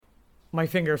My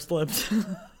finger slipped.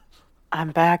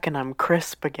 I'm back and I'm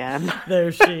crisp again.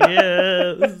 There she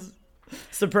is.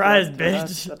 Surprise,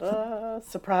 bitch.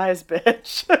 Surprise,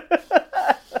 bitch.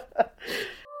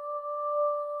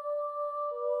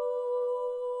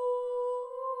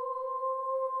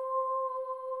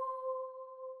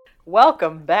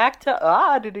 Welcome back to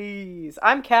Oddities.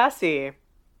 I'm Cassie.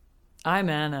 I'm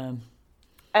Anna.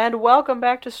 And welcome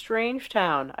back to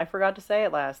Strangetown. I forgot to say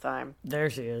it last time. There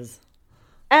she is.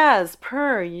 As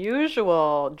per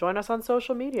usual, join us on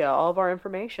social media. All of our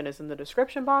information is in the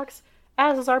description box,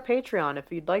 as is our Patreon.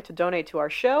 If you'd like to donate to our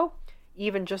show,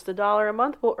 even just $1 a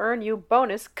month will earn you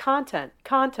bonus content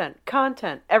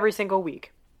every single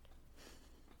week.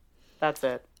 That's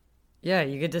it. Yeah,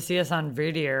 you get to see us on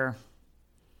Verdier.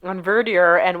 On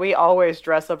Verdier, and we always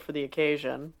dress up for the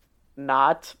occasion.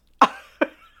 Not. I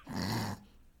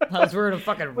was wearing a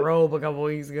fucking robe a couple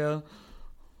weeks ago.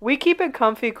 We keep it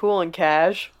comfy, cool, and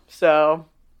cash, so...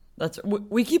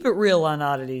 We keep it real on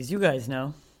Oddities, you guys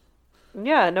know.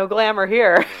 Yeah, no glamour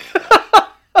here.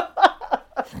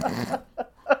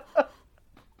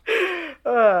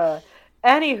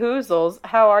 Any hoozles,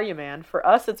 how are you, man? For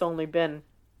us, it's only been,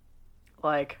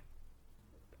 30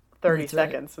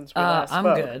 seconds since we last spoke.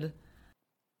 I'm good.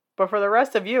 But for the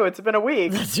rest of you, it's been a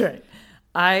week. That's right.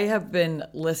 I have been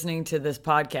listening to this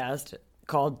podcast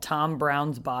called Tom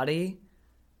Brown's Body.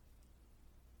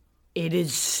 It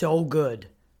is so good.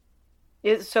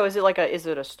 Is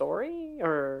it a story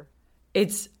or?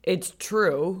 It's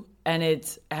true, and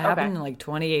it happened in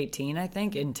 2018, I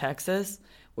think, in Texas.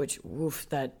 Which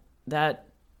that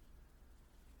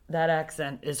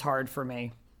accent is hard for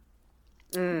me.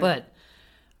 But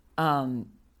and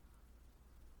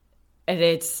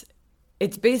it's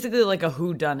basically like a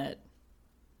whodunit.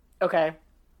 Okay.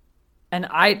 And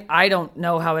I don't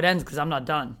know how it ends because I'm not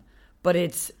done. But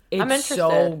it's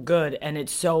so good and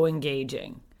it's so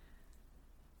engaging.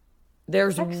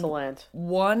 There's excellent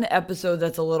one episode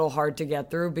that's a little hard to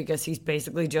get through because he's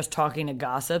basically just talking to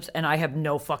gossips, and I have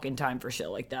no fucking time for shit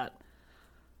like that.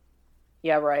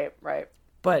 Yeah, right.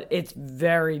 But it's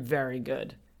very, very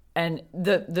good. And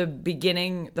the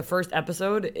beginning, the first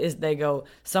episode is they go,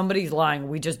 somebody's lying,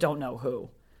 we just don't know who.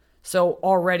 So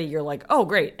already you're like, oh,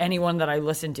 great. Anyone that I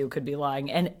listen to could be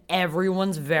lying. And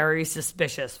everyone's very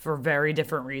suspicious for very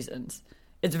different reasons.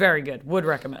 It's very good. Would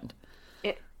recommend.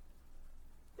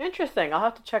 Interesting. I'll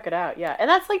have to check it out. Yeah. And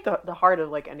that's the heart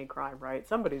of any crime, right?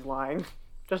 Somebody's lying.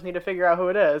 Just need to figure out who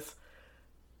it is.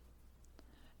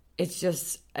 It's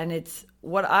just, and it's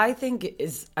what I think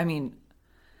is, I don't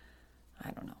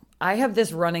know. I have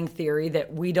this running theory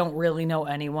that we don't really know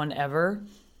anyone ever.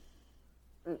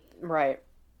 Right.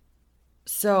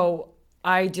 So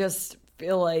I just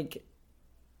feel like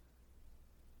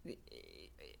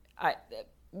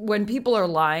when people are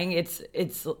lying, it's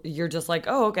you're just like,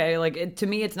 oh, okay. To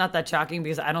me, it's not that shocking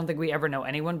because I don't think we ever know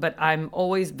anyone. But I'm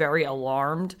always very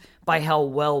alarmed by how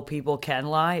well people can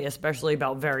lie, especially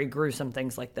about very gruesome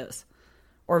things like this.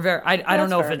 Or I don't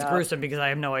know if it's gruesome because I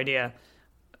have no idea.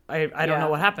 I don't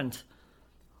know what happened.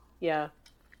 Yeah.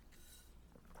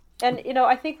 And,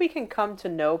 I think we can come to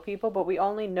know people, but we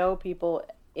only know people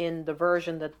in the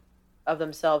version of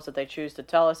themselves that they choose to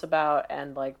tell us about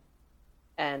and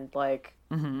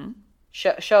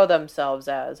show themselves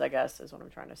as, I guess, is what I'm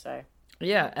trying to say.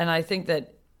 Yeah, and I think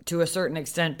that to a certain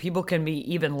extent, people can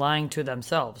be even lying to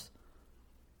themselves.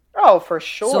 Oh, for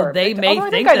sure. So they may think I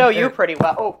think I know you pretty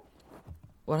well. Oh.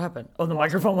 What happened? Oh, the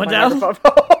microphone went down?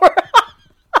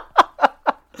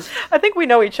 I think we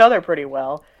know each other pretty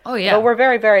well. Oh, yeah. But we're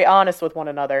very, very honest with one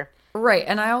another. Right.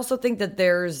 And I also think that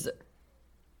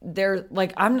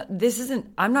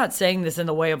I'm not saying this in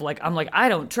the way of I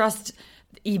don't trust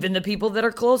even the people that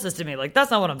are closest to me. That's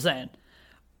not what I'm saying.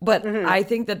 But I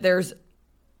think that there's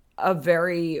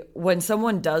when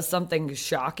someone does something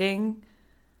shocking,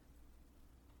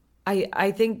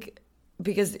 I think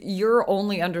because you're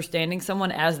only understanding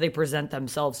someone as they present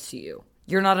themselves to you.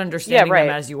 You're not understanding them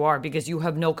as you are because you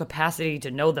have no capacity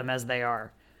to know them as they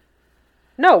are.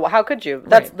 No, how could you?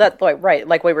 That's right.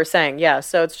 Like we were saying, yeah.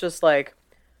 So it's just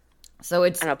so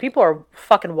it's. I don't know. People are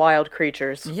fucking wild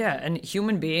creatures. Yeah, and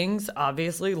human beings,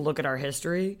 obviously, look at our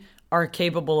history, are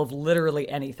capable of literally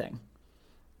anything.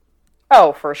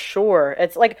 Oh, for sure.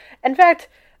 It's in fact,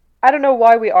 I don't know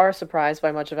why we are surprised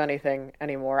by much of anything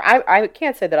anymore. I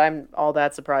can't say that I'm all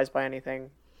that surprised by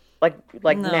anything.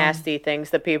 No. Nasty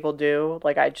things that people do.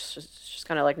 It's just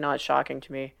kind of not shocking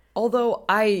to me. Although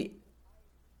I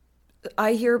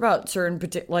hear about certain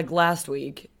last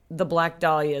week, the Black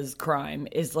Dahlia's crime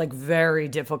is very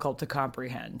difficult to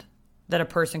comprehend. That a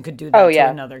person could do that to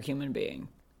another human being.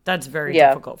 That's very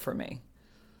difficult for me.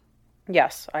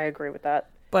 Yes, I agree with that.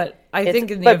 But I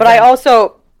think in the but I event,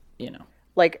 also, you know,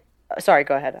 like, sorry,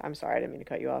 go ahead. I'm sorry, I didn't mean to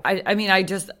cut you off. I mean, I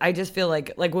just feel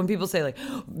like when people say like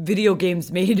video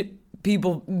games make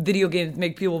people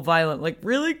violent, like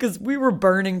really? Because we were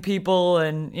burning people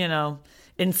and, you know,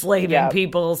 enslaving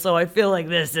people. So I feel like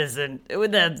that's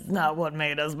not what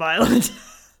made us violent.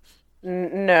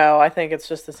 No, I think it's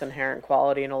just this inherent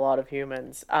quality in a lot of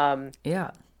humans.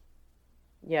 Yeah.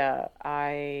 Yeah,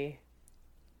 I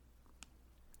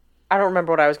don't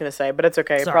remember what I was going to say, but it's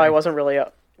okay. Sorry. It probably wasn't really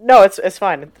No, it's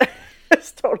fine.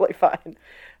 It's totally fine.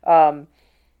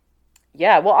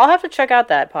 Yeah, well, I'll have to check out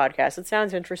that podcast. It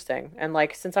sounds interesting. And,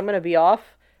 like, since I'm going to be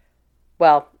off,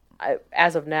 well,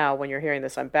 as of now, when you're hearing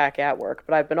this, I'm back at work,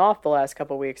 but I've been off the last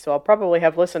couple of weeks, so I'll probably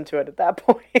have listened to it at that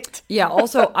point. Yeah,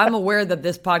 also, I'm aware that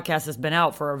this podcast has been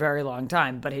out for a very long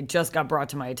time, but it just got brought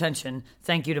to my attention.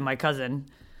 Thank you to my cousin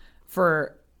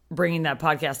for bringing that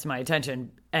podcast to my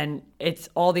attention. And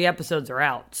all the episodes are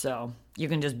out, so you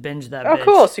can just binge that. Oh,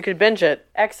 cool! So you could binge it.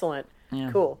 Excellent.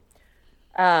 Yeah. Cool.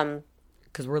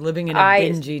 Because we're living in a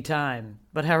bingy time.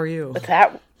 But how are you?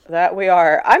 That we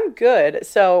are. I'm good.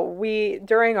 So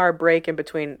during our break in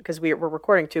between, because we're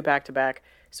recording 2 back-to-back,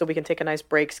 so we can take a nice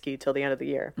break ski till the end of the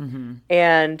year. Mm-hmm.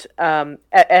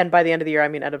 And by the end of the year, I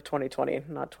mean end of 2020,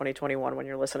 not 2021 when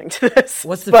you're listening to this.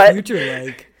 What's the future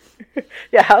like?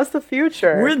 Yeah, how's the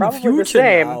future? We're in Probably the future the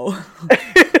same. now.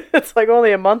 It's like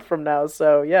only a month from now,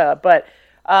 so yeah. But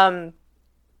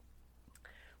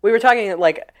we were talking,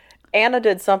 like, Anna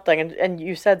did something, and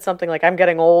you said something like, I'm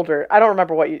getting older. I don't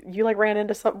remember what you like ran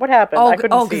into something. What happened? I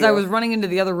couldn't see because I was running into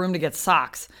the other room to get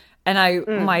socks. And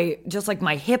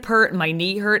my hip hurt and my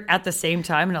knee hurt at the same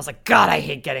time. And I was like, God, I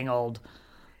hate getting old.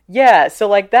 Yeah, so,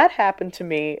 like, that happened to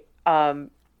me.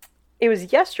 It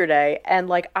was yesterday, and,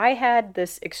 like, I had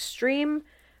this extreme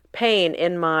pain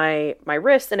in my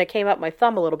wrist, and it came up my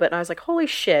thumb a little bit, and I was like, holy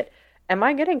shit, am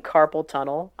I getting carpal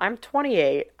tunnel? I'm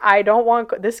 28. I don't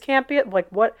want, this can't be, like,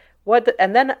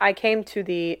 and then I came to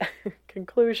the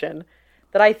conclusion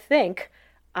that I think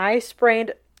I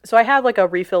sprained, so I have, like, a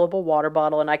refillable water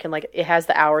bottle, and I can, like, it has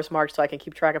the hours marked, so I can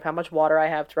keep track of how much water I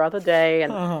have throughout the day,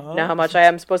 and know how much I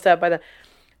am supposed to have by the...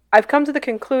 I've come to the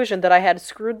conclusion that I had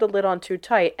screwed the lid on too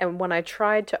tight, and when I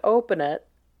tried to open it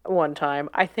one time,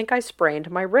 I think I sprained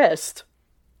my wrist.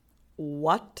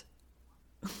 What?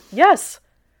 Yes.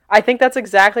 I think that's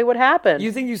exactly what happened.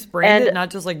 You think you sprained it, not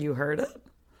just like you heard it?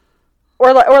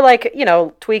 Or like, you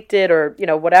know, tweaked it or, you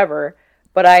know, whatever.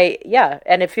 But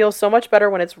and it feels so much better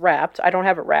when it's wrapped. I don't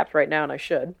have it wrapped right now, and I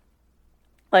should.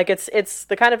 Like, it's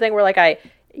the kind of thing where, like,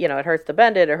 you know, it hurts to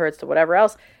bend it, it hurts to whatever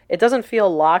else. It doesn't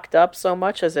feel locked up so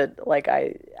much as it, like,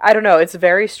 I don't know, it's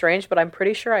very strange, but I'm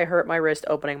pretty sure I hurt my wrist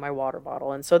opening my water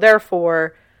bottle, and so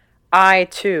therefore, I,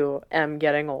 too, am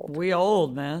getting old. We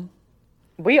old, man.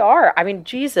 We are. I mean,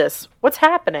 Jesus, what's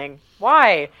happening?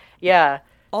 Why? Yeah.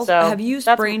 Also, have you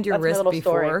sprained your wrist before?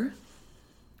 Story.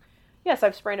 Yes,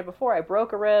 I've sprained it before. I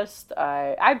broke a wrist.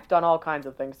 I've done all kinds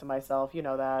of things to myself. You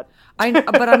know that.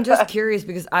 But I'm just curious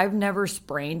because I've never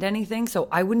sprained anything, so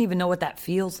I wouldn't even know what that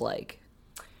feels like.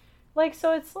 Like,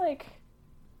 so it's like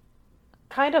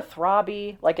kind of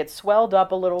throbby. Like, it swelled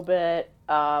up a little bit.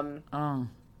 And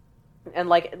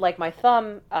like my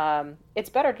thumb, it's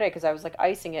better today because I was like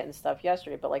icing it and stuff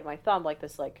yesterday. But like my thumb, like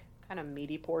this like kind of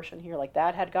meaty portion here, like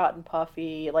that had gotten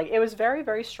puffy. Like, it was very,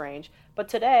 very strange. But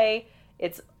today,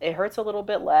 it hurts a little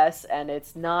bit less, and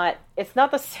it's not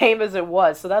the same as it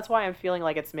was. So that's why I'm feeling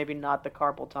like it's maybe not the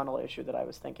carpal tunnel issue that I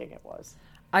was thinking it was.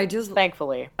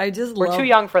 Thankfully. We're too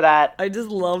young for that. I just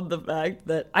love the fact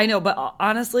that I know, but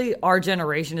honestly, our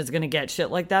generation is going to get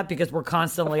shit like that because we're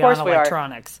constantly on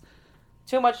electronics.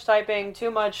 Too much typing,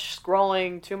 too much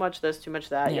scrolling, too much this, too much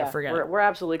that. Yeah, forget it. We're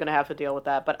absolutely going to have to deal with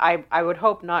that, but I would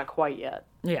hope not quite yet.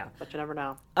 Yeah. But you never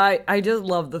know. I just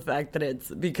love the fact that it's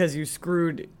because you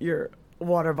screwed your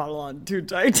water bottle on too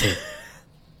tight.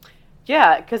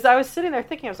 Yeah, because I was sitting there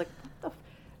thinking, I was like, what the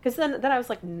because then I was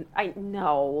like, I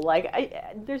know, like,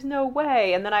 there's no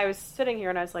way. And then I was sitting here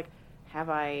and I was like,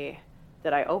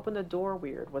 did I open the door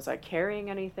weird? Was I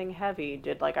carrying anything heavy?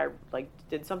 Did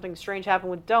something strange happen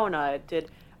with Donut?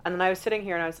 And then I was sitting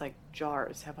here and I was like,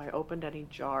 jars. Have I opened any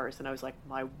jars? And I was like,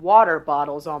 my water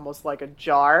bottle's almost like a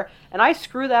jar. And I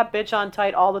screw that bitch on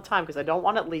tight all the time because I don't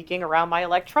want it leaking around my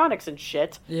electronics and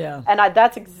shit. Yeah. And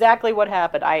that's exactly what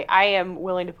happened. I am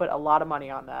willing to put a lot of money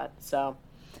on that. So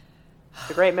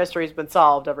the great mystery's been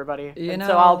solved, everybody.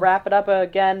 So I'll wrap it up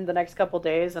again the next couple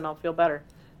days and I'll feel better.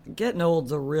 Getting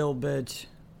old's a real bitch.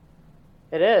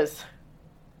 It is.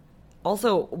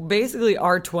 Also, basically,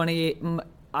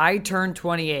 I turned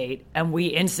 28, and we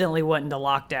instantly went into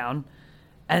lockdown,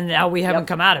 and now we haven't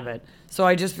come out of it. So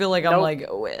I just feel like I'm Nope. like,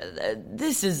 oh,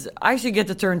 I should get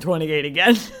to turn 28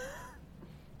 again.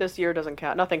 This year doesn't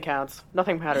count. Nothing counts.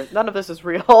 Nothing matters. None of this is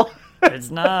real.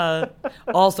 It's not.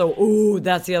 Also,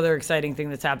 that's the other exciting thing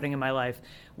that's happening in my life.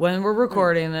 When we're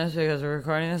recording this, because we're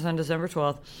recording this on December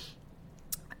 12th,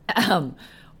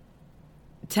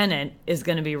 Tenet is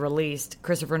going to be released.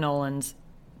 Christopher Nolan's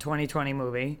 2020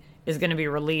 movie is going to be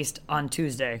released on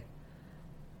Tuesday.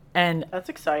 And That's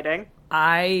exciting.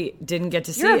 I didn't get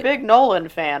to see You're a it. big Nolan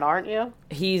fan, aren't you?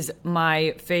 He's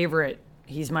my favorite.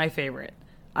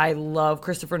 I love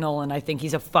Christopher Nolan. I think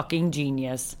he's a fucking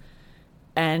genius.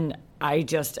 And I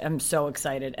just am so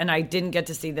excited. And I didn't get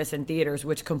to see this in theaters,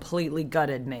 which completely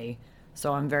gutted me.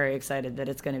 So I'm very excited that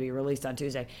it's going to be released on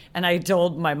Tuesday. And I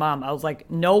told my mom, I was like,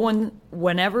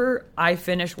 whenever I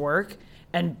finish work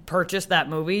and purchase that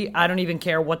movie, I don't even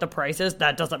care what the price is.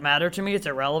 That doesn't matter to me. It's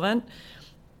irrelevant.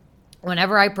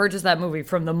 Whenever I purchase that movie,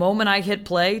 from the moment I hit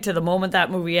play to the moment that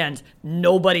movie ends,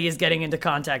 nobody is getting into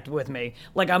contact with me.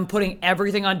 Like, I'm putting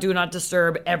everything on Do Not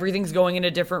Disturb. Everything's going in a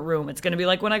different room. It's going to be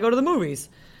like when I go to the movies.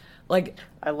 Like,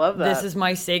 I love that. this is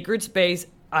my sacred space.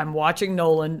 I'm watching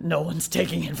Nolan. No one's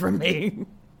taking it from me.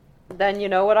 Then you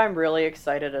know what I'm really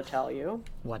excited to tell you?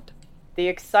 What? The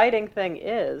exciting thing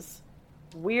is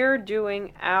we're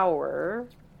doing our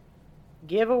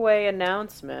giveaway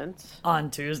announcement. On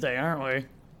Tuesday, aren't we?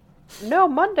 No,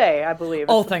 Monday, I believe.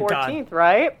 It's Oh, the thank God. 14th,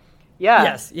 right? Yeah.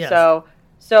 Yes.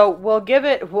 So we'll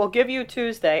give you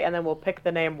Tuesday and then we'll pick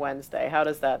the name Wednesday. How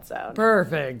does that sound?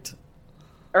 Perfect.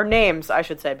 Or names, I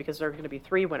should say, because there are going to be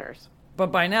 3 winners.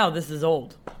 But by now, this is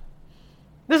old.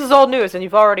 This is old news and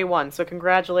you've already won. So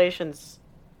congratulations,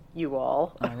 you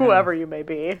all, I know. whoever you may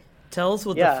be. Tell us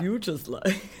what Yeah. the future's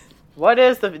like.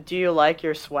 Do you like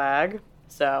your swag?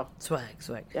 So,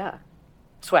 Swag. yeah.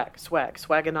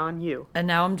 Swagging on you. And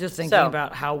now I'm just thinking So-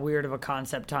 about how weird of a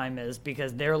concept time is,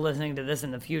 because they're listening to this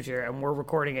in the future and we're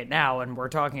recording it now and we're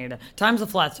talking it. Time's a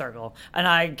flat circle. And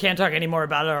I can't talk any more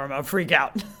about it or I'm going to freak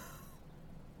out.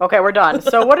 Okay, we're done.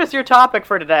 So what is your topic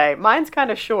for today? Mine's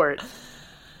kind of short.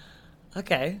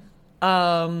 Okay.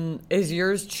 Is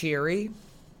yours cheery?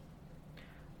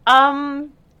 I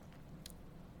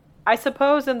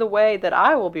suppose in the way that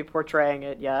I will be portraying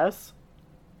it, yes.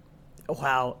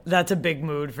 Wow, that's a big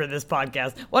mood for this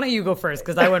podcast. Why don't you go first?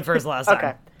 Because I went first last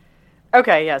time.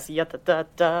 Okay, yes.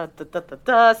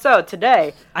 So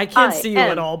today... I can't see you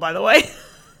at all, by the way.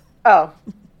 Oh,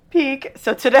 peek.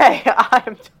 So today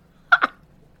I'm...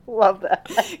 Love that.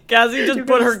 Cassie just You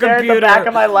put can her stare at computer the back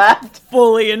of my left.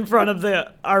 fully in front of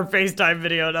our FaceTime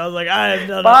video, and I was like,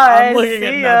 Bye. I'm looking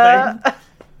See at nothing.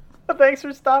 ya. Thanks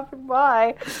for stopping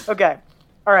by. Okay.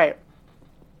 All right.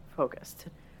 Focused.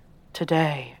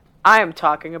 Today, I am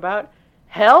talking about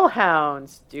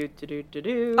hellhounds. Do.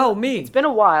 Oh, me. It's been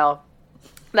a while.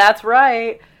 That's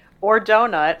right. Or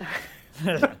donut.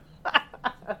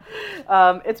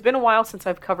 It's been a while since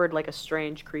I've covered like a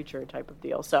strange creature type of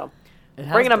deal. So, It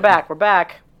has bringing them been. back. We're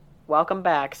back. Welcome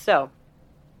back. So,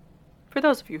 for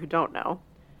those of you who don't know,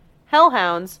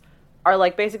 hellhounds are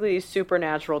like basically these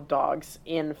supernatural dogs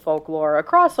in folklore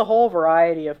across a whole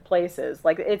variety of places.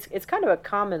 Like it's kind of a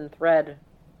common thread.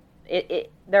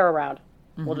 They're around.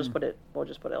 We'll just put it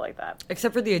like that.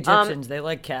 Except for the Egyptians, they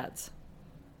like cats.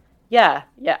 Yeah.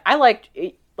 I like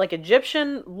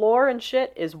Egyptian lore and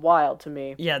shit is wild to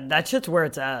me. Yeah, that shit's where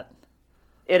it's at.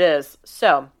 It is.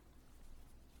 So,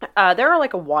 there are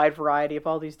like a wide variety of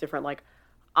all these different like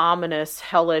ominous,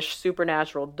 hellish,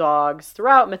 supernatural dogs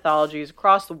throughout mythologies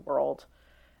across the world.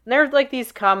 And there's like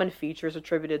these common features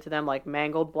attributed to them, like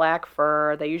mangled black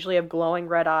fur. They usually have glowing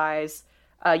red eyes,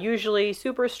 usually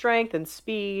super strength and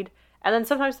speed. And then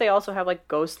sometimes they also have like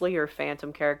ghostly or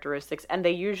phantom characteristics, and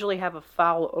they usually have a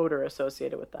foul odor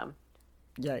associated with them.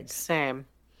 Yikes. Same.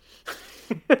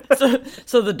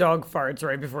 So the dog farts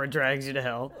right before it drags you to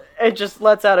hell. It just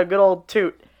lets out a good old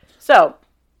toot. So,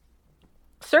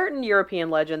 certain European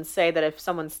legends say that if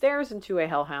someone stares into a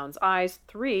hellhound's eyes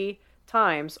 3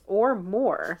 times or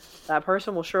more, that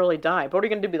person will surely die. But what are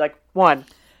you going to do? Be like, 1,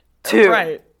 2,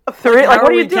 Right. 3? How Like,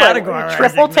 what are are we you doing? categorizing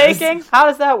Triple this? taking? How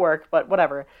does that work? But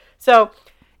whatever. So,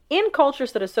 in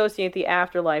cultures that associate the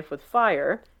afterlife with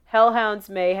fire, hellhounds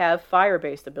may have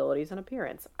fire-based abilities and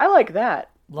appearance. I like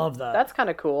that. Love that. That's kind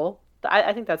of cool.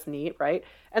 I think that's neat, right?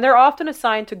 And they're often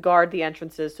assigned to guard the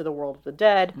entrances to the world of the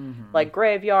dead, like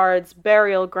graveyards,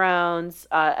 burial grounds,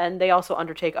 and they also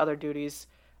undertake other duties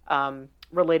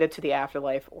related to the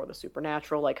afterlife or the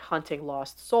supernatural, like hunting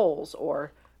lost souls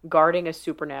or guarding a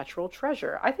supernatural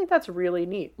treasure. I think that's really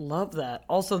neat. Love that.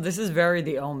 Also, this is very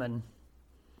The Omen.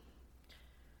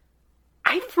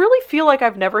 I really feel like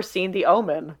I've never seen The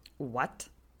Omen. What?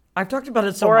 I've talked about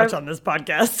it so Or much I've- on this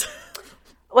podcast.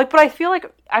 Like, but I feel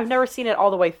like I've never seen it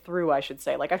all the way through, I should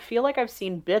say. Like, I feel like I've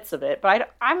seen bits of it,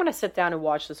 but I'm going to sit down and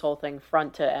watch this whole thing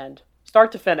front to end.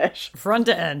 Start to finish. Front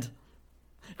to end.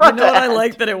 Front you know to what end. I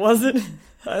like that it wasn't?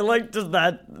 I like just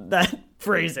that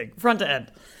phrasing. Front to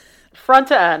end. Front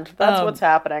to end. That's what's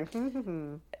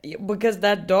happening. Because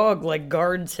that dog, like,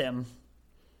 guards him.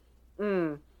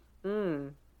 So,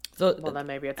 Well, then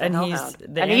maybe it's a hellhound.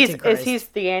 The Antichrist. He's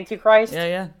the Antichrist?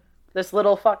 Yeah. This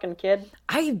little fucking kid?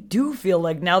 I do feel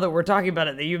like now that we're talking about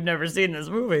it that you've never seen this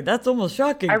movie. That's almost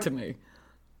shocking to me.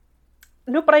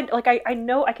 No, but I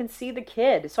know I can see the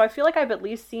kid. So I feel like I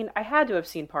had to have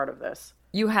seen part of this.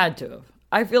 You had to have.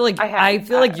 I feel like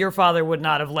like your father would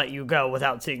not have let you go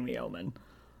without seeing The Omen.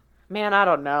 Man, I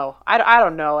don't know. I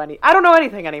don't know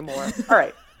anything anymore. All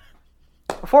right.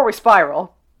 Before we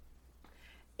spiral,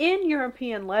 in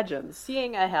European legends,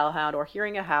 seeing a hellhound or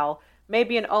hearing a howl may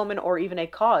be an omen or even a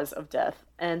cause of death,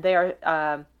 and they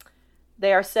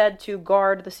are said to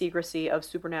guard the secrecy of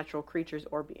supernatural creatures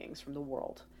or beings from the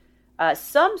world.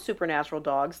 Some supernatural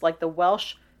dogs, like the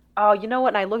Welsh... Oh, you know what?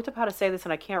 And I looked up how to say this,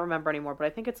 and I can't remember anymore, but I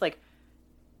think it's like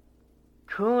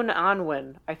Cún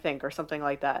Anwen, I think, or something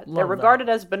like that. They're regarded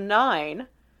as benign,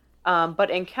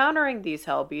 but encountering these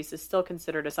hell beasts is still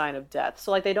considered a sign of death.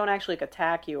 So, like, they don't actually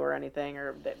attack you or anything,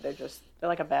 or they're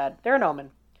like they're an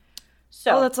omen.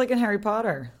 So, that's like in Harry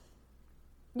Potter.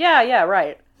 Yeah,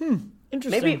 right.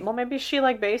 Interesting. Maybe she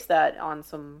like based that on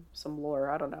some lore.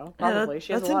 I don't know. Probably.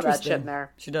 She has a lot of that shit in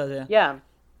there. She does, yeah. Yeah.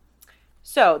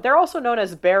 So they're also known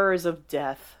as bearers of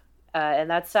death, and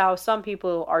that's how some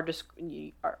people are just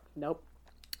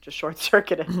short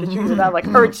circuited. Did you hear that? Like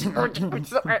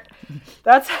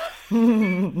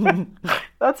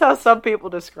that's how some people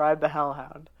describe the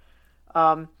hellhound.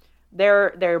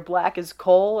 They're black as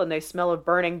coal and they smell of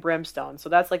burning brimstone. So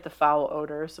that's like the foul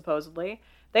odor, supposedly.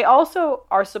 They also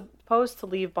are supposed to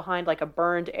leave behind like a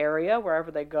burned area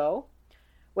wherever they go,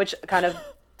 which kind of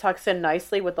tucks in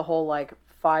nicely with the whole like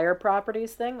fire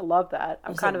properties thing. Love that.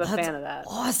 I'm kind of a fan of that.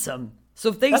 Awesome. So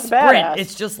if they That's sprint, badass.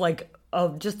 it's just like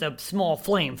just a small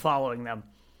flame following them.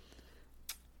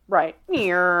 Right.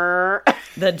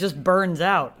 That just burns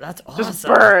out. That's awesome. Just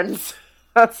burns.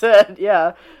 That's it.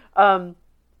 Yeah.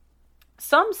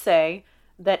 Some say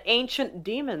that ancient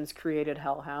demons created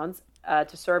hellhounds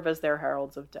to serve as their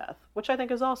heralds of death, which I think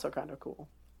is also kind of cool.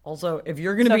 Also, if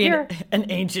you're going to be an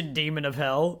ancient demon of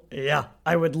hell, yeah,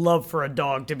 I would love for a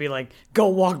dog to be like, go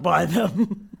walk by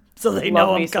them so they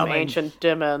know I'm coming. Some ancient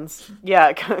demons.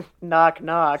 Yeah, knock,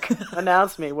 knock.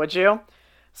 Announce me, would you?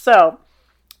 So,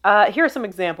 here are some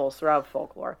examples throughout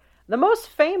folklore. The most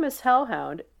famous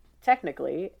hellhound,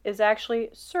 technically, is actually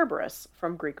Cerberus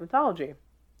from Greek mythology.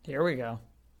 Here we go.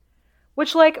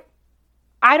 Which, like,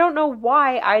 I don't know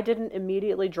why I didn't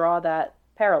immediately draw that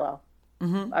parallel.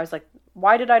 I was like,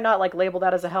 why did I not, like, label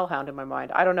that as a hellhound in my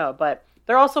mind? I don't know, but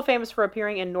they're also famous for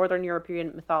appearing in Northern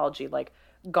European mythology, like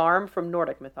Garm from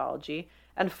Nordic mythology,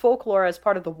 and folklore as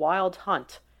part of the Wild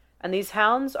Hunt. And these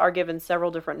hounds are given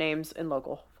several different names in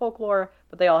local folklore,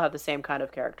 but they all have the same kind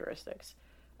of characteristics.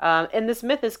 And this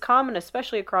myth is common,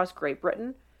 especially across Great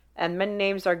Britain, and many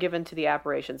names are given to the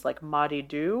apparitions, like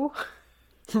Madi-Du,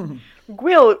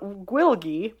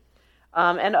 Gwilgi,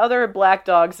 and other black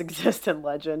dogs exist in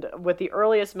legend, with the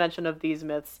earliest mention of these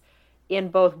myths in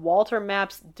both Walter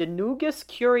Mapp's De Nugis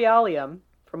Curialium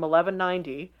from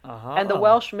 1190 and the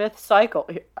Welsh myth cycle,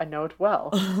 I know it well,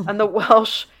 and the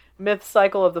Welsh myth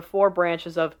cycle of the four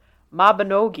branches of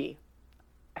Mabinogi.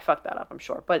 I fucked that up, I'm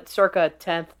sure, but circa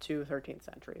 10th to 13th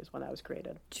century is when that was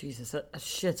created. Jesus, that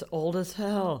shit's old as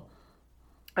hell.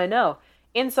 I know.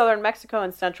 In southern Mexico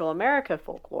and Central America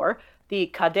folklore, the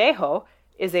Cadejo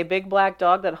is a big black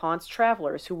dog that haunts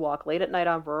travelers who walk late at night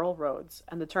on rural roads,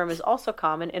 and the term is also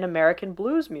common in American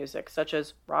blues music, such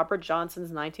as Robert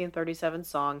Johnson's 1937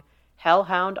 song,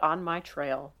 Hellhound on My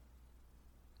Trail.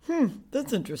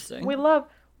 That's interesting. We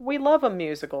love a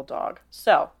musical dog.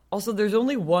 So, also, there's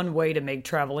only one way to make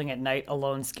traveling at night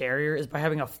alone scarier is by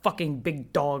having a fucking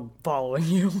big dog following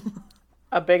you.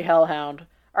 A big hellhound.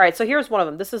 All right, so here's one of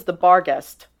them. This is the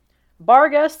Barghest.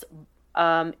 Barghest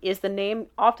is the name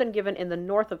often given in the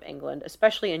north of England,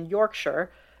 especially in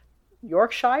Yorkshire.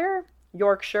 Yorkshire?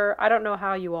 Yorkshire. I don't know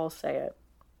how you all say it.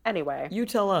 Anyway. You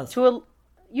tell us.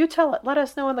 You tell it. Let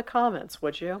us know in the comments,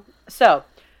 would you? So,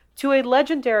 to a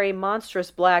legendary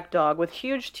monstrous black dog with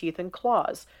huge teeth and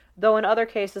claws, though in other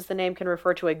cases the name can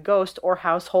refer to a ghost or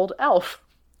household elf.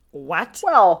 What?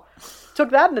 Well, took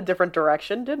that in a different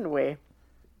direction, didn't we?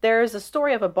 There is a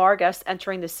story of a Barghest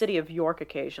entering the city of York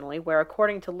occasionally, where,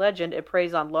 according to legend, it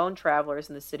preys on lone travelers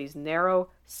in the city's narrow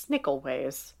snickle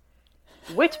ways.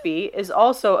 Whitby is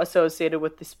also associated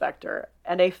with the specter,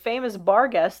 and a famous bar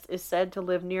guest is said to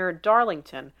live near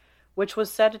Darlington, which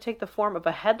was said to take the form of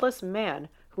a headless man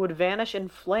who would vanish in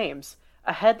flames,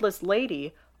 a headless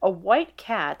lady, a white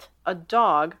cat, a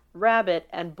dog, rabbit,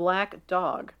 and black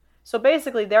dog. So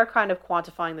basically, they're kind of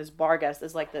quantifying this bar guest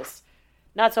as like this,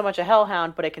 not so much a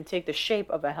hellhound, but it can take the shape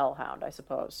of a hellhound, I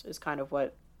suppose, is kind of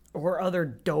what... Or other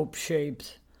dope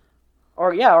shapes.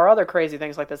 Or other crazy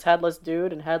things like this headless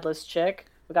dude and headless chick.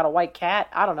 We got a white cat.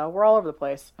 I don't know. We're all over the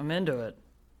place. I'm into it.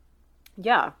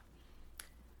 Yeah.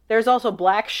 There's also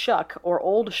Black Shuck, or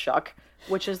Old Shuck,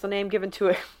 which is the name given to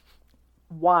a...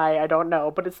 Why, I don't know,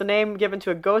 but it's the name given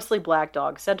to a ghostly black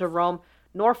dog said to roam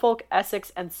Norfolk,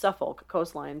 Essex, and Suffolk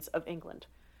coastlines of England.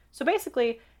 So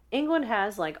basically, England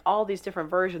has like all these different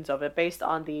versions of it based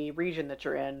on the region that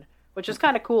you're in, which is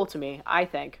kind of cool to me, I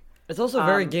think. It's also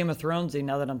very Game of Thronesy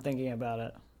now that I'm thinking about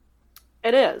it.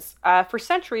 It is. For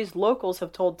centuries, locals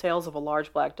have told tales of a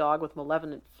large black dog with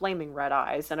malevolent flaming red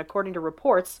eyes, and according to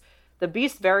reports, the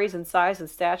beast varies in size and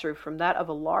stature from that of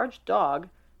a large dog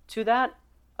to that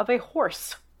of a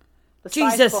horse. The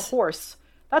size of a horse.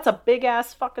 That's a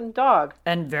big-ass fucking dog.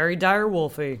 And very dire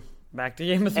wolfy. Back to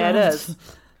Game of Thrones. It is.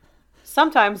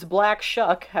 Sometimes Black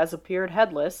Shuck has appeared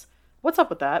headless. What's up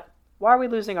with that? Why are we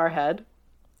losing our head?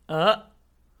 And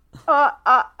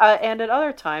at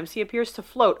other times, he appears to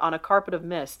float on a carpet of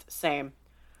mist. Same.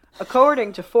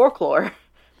 According to folklore,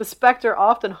 the specter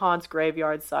often haunts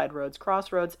graveyards, side roads,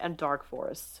 crossroads, and dark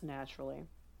forests, naturally.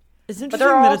 It's interesting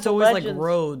that it's always legends. Like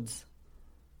roads.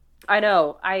 I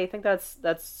know. I think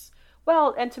that's...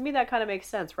 Well, and to me that kind of makes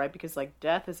sense, right? Because, like,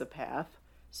 death is a path.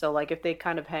 So, like, if they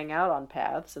kind of hang out on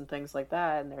paths and things like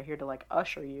that, and they're here to, like,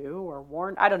 usher you or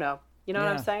warn... I don't know. You know what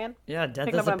I'm saying? Yeah, death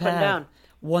is a path.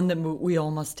 One that we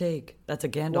all must take. That's a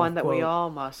Gandalf One that quote. We all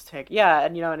must take. Yeah,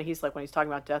 and, you know, and he's like, when he's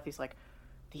talking about death, he's like,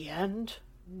 the end?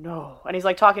 No. And he's,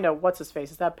 like, talking to, what's his face?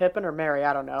 Is that Pippin or Merry?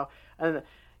 I don't know. And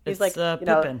he's like, you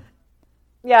know... Pippin.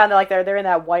 Yeah, and they're in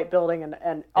that white building,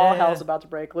 and all hell's about to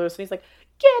break loose. And he's like,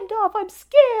 Gandalf, I'm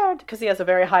scared! Because he has a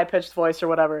very high-pitched voice or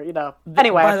whatever, you know.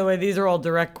 Anyway. By the way, these are all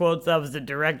direct quotes. That was a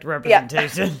direct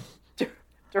representation. Yeah.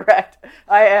 Direct.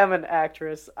 I am an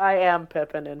actress. I am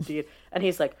Pippin, indeed. And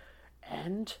he's like,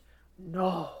 and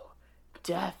no,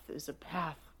 death is a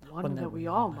path, one that we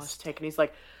all must take. And he's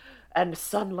like, and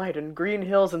sunlight and green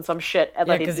hills and some shit. And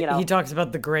because he talks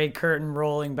about the gray curtain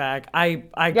rolling back. I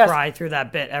cry through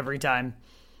that bit every time.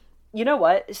 You know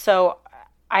what? So,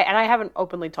 I haven't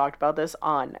openly talked about this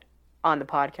on the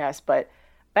podcast, but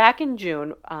back in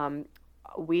June,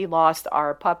 we lost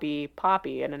our puppy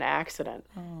Poppy in an accident.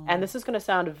 Oh. And this is going to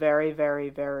sound very, very,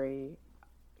 very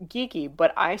geeky,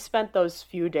 but I spent those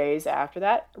few days after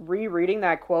that rereading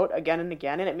that quote again and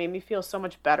again, and it made me feel so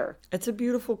much better. It's a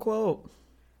beautiful quote.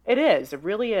 It is. It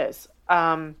really is.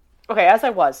 Okay, as I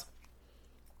was.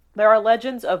 There are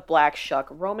legends of Black Shuck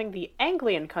roaming the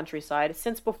Anglian countryside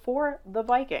since before the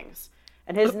Vikings,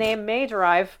 and his name may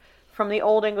derive from the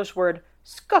Old English word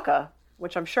skucka,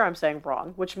 which I'm sure I'm saying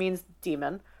wrong, which means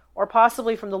demon, or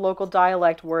possibly from the local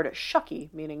dialect word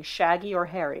shucky, meaning shaggy or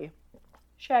hairy.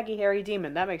 Shaggy, hairy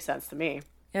demon. That makes sense to me.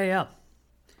 Yeah.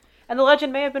 And the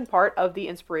legend may have been part of the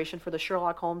inspiration for the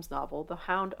Sherlock Holmes novel, The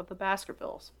Hound of the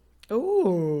Baskervilles.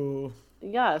 Ooh.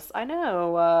 Yes, I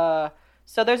know.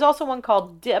 So there's also one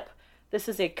called Dip. This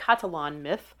is a Catalan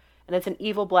myth, and it's an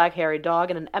evil black hairy dog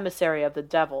and an emissary of the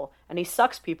devil, and he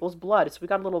sucks people's blood. So we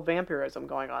got a little vampirism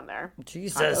going on there.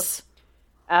 Jesus.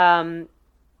 Kind of.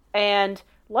 And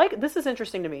like this is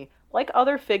interesting to me. Like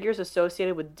other figures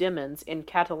associated with demons in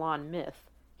Catalan myth,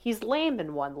 he's lame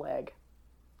in one leg.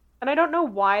 And I don't know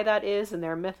why that is in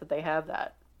their myth that they have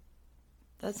that.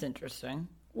 That's interesting.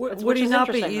 Would he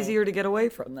not be easier to get away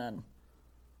from then?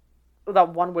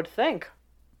 That one would think.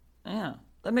 Yeah.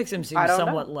 That makes him seem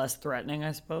somewhat less threatening,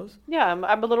 I suppose. Yeah,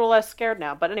 I'm a little less scared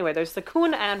now. But anyway, there's the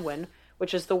Cŵn Anwen,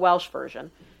 which is the Welsh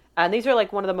version. And these are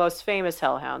like one of the most famous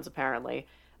hellhounds, apparently.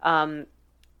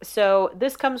 So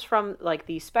this comes from like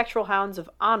the spectral hounds of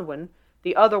Anwen,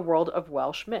 the otherworld of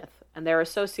Welsh myth. And they're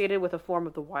associated with a form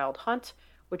of the wild hunt,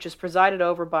 which is presided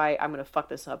over by, I'm going to fuck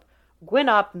this up,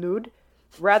 Gwynap Nud,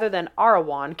 rather than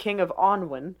Arawan, king of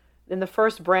Anwen, in the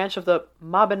first branch of the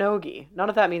Mabinogi. None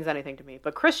of that means anything to me.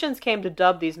 But Christians came to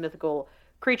dub these mythical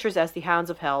creatures as the hounds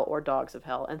of hell or dogs of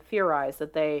hell, and theorized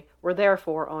that they were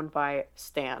therefore owned by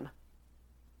Satan,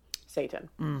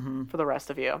 for the rest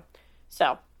of you.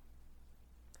 So,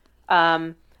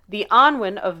 the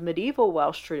Anwen of medieval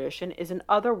Welsh tradition is an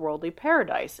otherworldly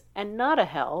paradise, and not a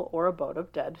hell or abode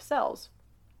of dead cells.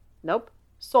 Nope.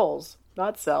 Souls,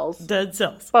 not cells. Dead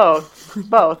cells.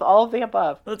 Both, all of the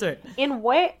above. That's right.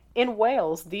 In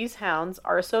Wales, these hounds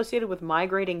are associated with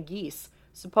migrating geese,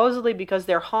 supposedly because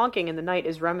their honking in the night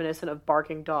is reminiscent of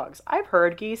barking dogs. I've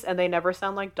heard geese and they never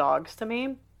sound like dogs to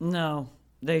me. No,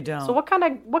 they don't. So what kind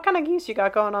of geese you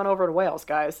got going on over in Wales,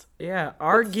 guys? Yeah,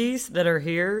 our geese that are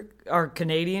here, our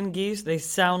Canadian geese, they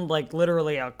sound like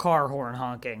literally a car horn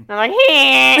honking. I'm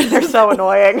like, they're so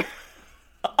annoying.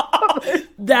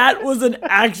 That was an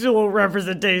actual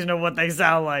representation of what they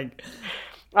sound like.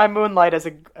 I moonlight as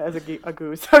a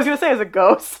goose. I was gonna say as a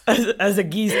ghost. As a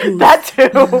geese goose. That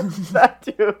too. That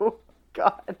too.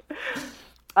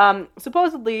 God.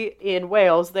 Supposedly in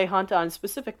Wales, they hunt on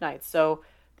specific nights. So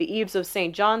the eves of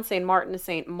St. John, St. Martin,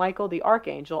 St. Michael the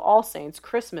Archangel, All Saints,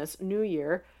 Christmas, New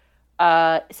Year,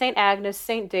 St. Agnes,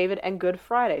 St. David, and Good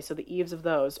Friday. So the eves of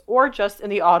those. Or just in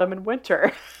the autumn and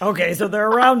winter. Okay, so they're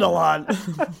around a lot.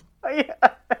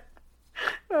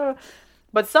 Yeah.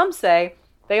 But some say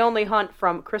they only hunt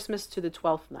from Christmas to the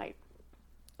 12th night.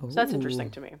 So that's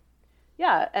interesting to me.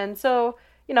 Yeah, and so,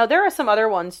 there are some other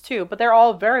ones too, but they're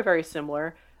all very, very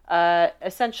similar.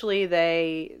 Essentially,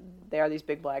 they are these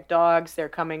big black dogs. They're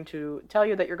coming to tell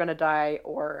you that you're going to die,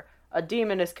 or a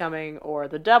demon is coming, or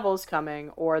the devil's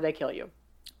coming, or they kill you.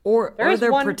 Or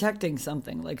they're protecting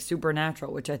something, like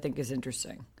supernatural, which I think is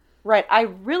interesting. Right. I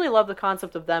really love the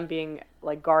concept of them being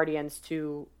like guardians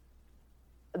to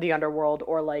the underworld,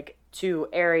 or like to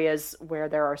areas where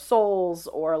there are souls,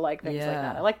 or like things like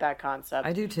that. I like that concept.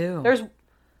 I do too.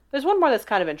 There's one more that's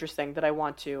kind of interesting that I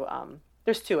want to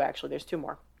there's two actually. There's two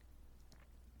more.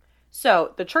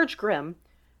 So, the Church Grimm,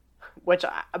 which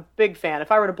I'm a big fan. If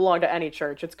I were to belong to any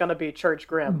church, it's going to be Church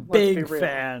Grimm. Big let's be real.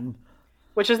 Fan.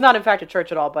 Which is not in fact a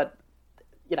church at all, but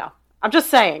I'm just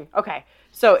saying. Okay.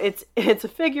 So, it's a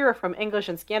figure from English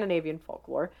and Scandinavian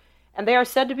folklore, and they are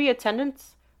said to be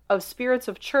attendants of spirits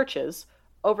of churches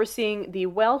overseeing the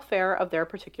welfare of their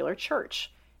particular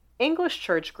church. English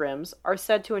church grimms are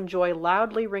said to enjoy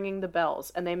loudly ringing the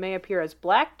bells, and they may appear as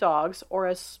black dogs or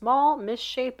as small,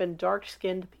 misshapen,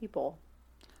 dark-skinned people.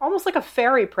 Almost like a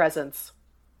fairy presence.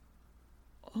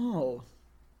 Oh.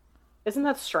 Isn't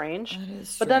that strange? That is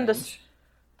strange. But then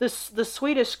the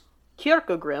Swedish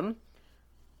Kyrkogrim,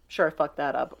 sure I fucked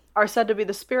that up, are said to be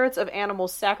the spirits of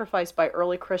animals sacrificed by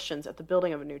early Christians at the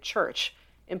building of a new church.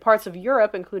 In parts of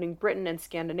Europe, including Britain and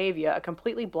Scandinavia, a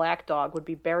completely black dog would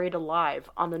be buried alive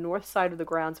on the north side of the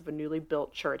grounds of a newly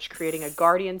built church, creating a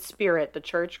guardian spirit, the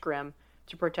Church Grimm,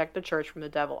 to protect the church from the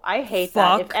devil. I hate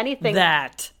that.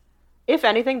 If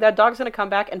anything, that dog's going to come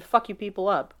back and fuck you people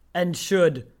up. And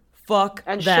should. Fuck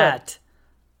and that. Should.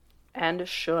 And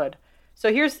should.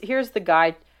 So here's the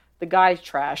guy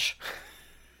trash.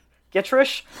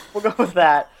 Gittrish? We'll go with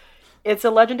that. It's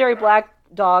a legendary black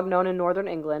dog known in northern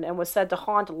England and was said to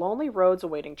haunt lonely roads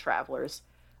awaiting travelers.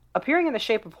 Appearing in the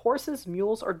shape of horses,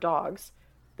 mules, or dogs,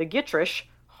 the Gittrish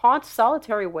haunt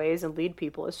solitary ways and lead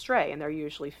people astray, and they're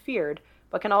usually feared,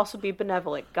 but can also be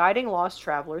benevolent, guiding lost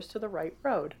travelers to the right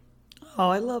road. Oh,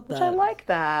 I love that. Which I like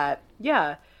that.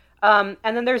 Yeah. And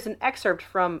then there's an excerpt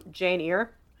from Jane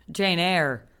Eyre. Jane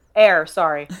Eyre. Eyre,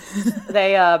 sorry.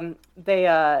 They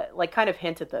like kind of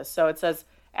hint at this. So it says,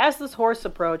 as this horse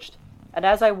approached, and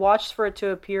as I watched for it to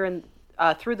appear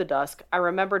through the dusk, I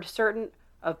remembered certain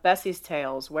of Bessie's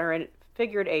tales, wherein it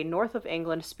figured a north of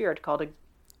England spirit called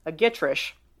a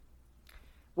Gittrish,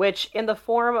 which, in the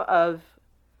form of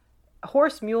a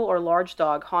horse, mule, or large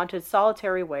dog, haunted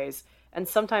solitary ways, and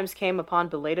sometimes came upon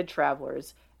belated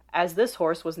travelers, as this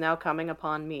horse was now coming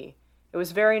upon me. It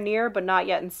was very near, but not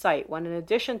yet in sight, when in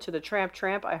addition to the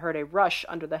tramp, I heard a rush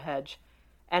under the hedge,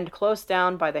 and close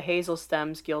down by the hazel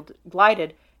stems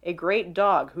glided a great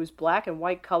dog whose black and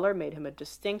white color made him a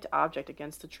distinct object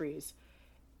against the trees.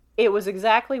 It was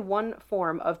exactly one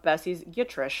form of Bessie's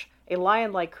Gittrish, a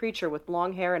lion-like creature with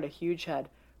long hair and a huge head,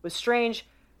 with strange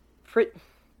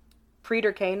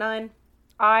preter canine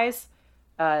eyes,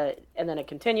 and then it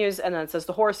continues, and then it says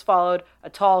the horse followed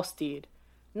a tall steed.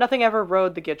 Nothing ever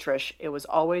rode the Gittrish. It was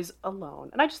always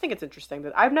alone. And I just think it's interesting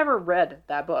that I've never read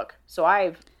that book, so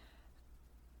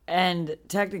And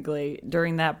technically,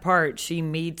 during that part, she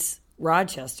meets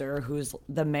Rochester, who's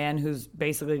the man who's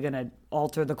basically going to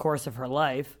alter the course of her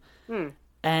life.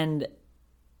 And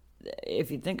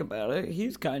if you think about it,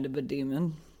 he's kind of a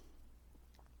demon.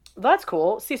 That's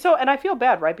cool. See, and I feel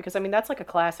bad, right? Because, I mean, that's like a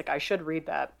classic. I should read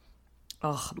that.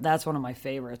 Oh, that's one of my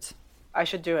favorites. I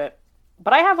should do it.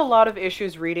 But I have a lot of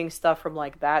issues reading stuff from,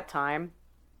 like, that time.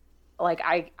 Like,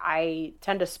 I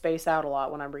tend to space out a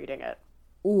lot when I'm reading it.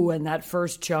 Ooh, and that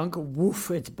first chunk,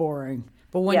 woof, it's boring.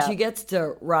 But when she gets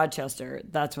to Rochester,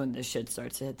 that's when this shit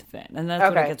starts to hit the fan. And that's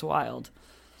when it gets wild.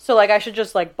 So, like, I should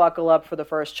just, like, buckle up for the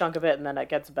first chunk of it and then it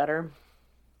gets better?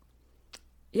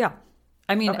 Yeah.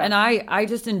 I mean, Okay. and I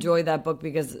just enjoy that book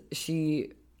because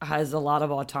she has a lot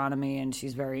of autonomy and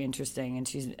she's very interesting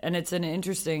and it's an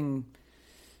interesting.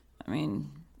 I mean,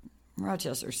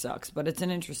 Rochester sucks, but it's an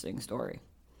interesting story.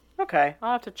 Okay,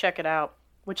 I'll have to check it out.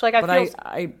 Which, like, I But feel...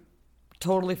 I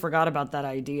totally forgot about that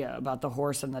idea about the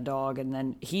horse and the dog, and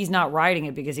then he's not riding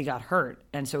it because he got hurt,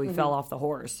 and so he fell off the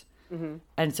horse.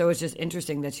 And so it's just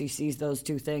interesting that she sees those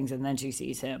two things, and then she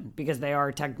sees him because they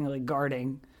are technically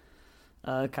guarding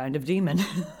a kind of demon.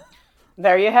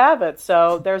 There you have it.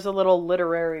 So there's a little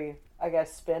literary, I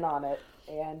guess, spin on it.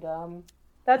 And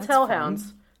that's Hellhounds.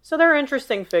 fun. So they're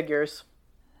interesting figures.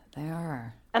 They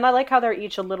are. And I like how they're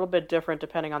each a little bit different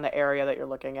depending on the area that you're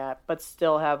looking at, but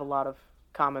still have a lot of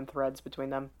common threads between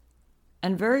them.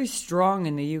 And very strong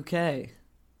in the UK.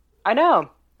 I know.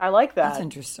 I like that. That's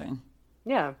interesting.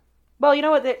 Yeah. Well, you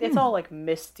know what? It's all like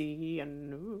misty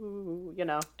and, ooh, you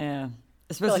know. Yeah. like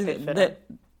Especially they fit that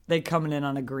they coming in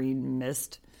on a green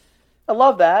mist. I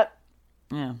love that.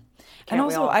 Yeah. Can't And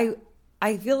we also all?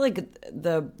 I feel like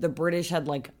the British had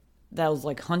like those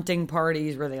like hunting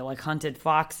parties where they like hunted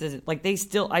foxes. Like they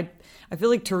still I feel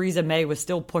like Theresa May was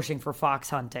still pushing for fox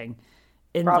hunting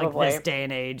in Probably. like this day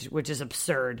and age, which is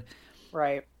absurd.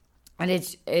 Right. And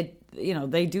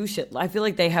they do shit. I feel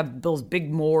like they have those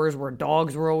big moors where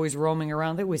dogs were always roaming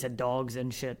around. They always had dogs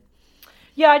and shit.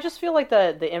 Yeah, I just feel like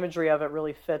the imagery of it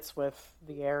really fits with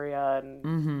the area,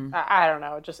 and I don't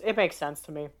know. It makes sense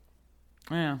to me.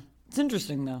 Yeah. It's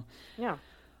interesting though. Yeah.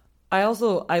 I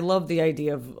love the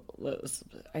idea of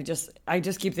I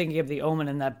just keep thinking of the Omen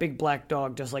and that big black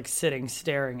dog just like sitting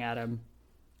staring at him.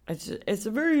 It's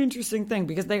a very interesting thing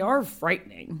because they are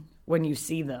frightening when you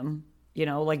see them. You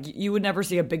know, like you would never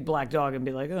see a big black dog and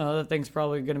be like, oh, that thing's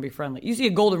probably going to be friendly. You see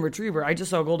a golden retriever. I just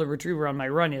saw a golden retriever on my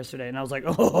run yesterday and I was like,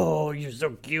 oh, you're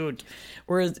so cute.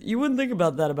 Whereas you wouldn't think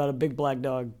about that about a big black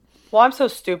dog. Well, I'm so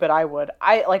stupid. I would.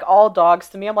 I like all dogs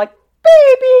to me. I'm like,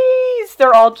 babies.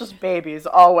 They're all just babies,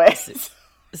 always.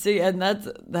 See, and that's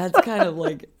kind of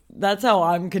like that's how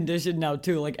I'm conditioned now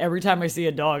too. Like every time I see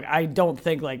a dog, I don't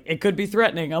think like it could be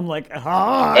threatening. I'm like,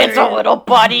 hi. It's a little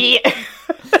buddy.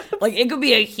 Like it could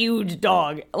be a huge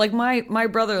dog. Like my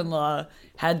brother-in-law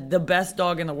had the best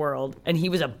dog in the world, and he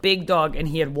was a big dog, and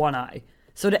he had one eye.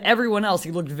 So to everyone else, he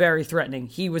looked very threatening.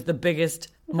 He was the biggest,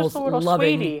 most a little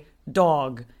loving sweetie.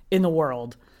 dog in the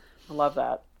world. I love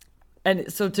that.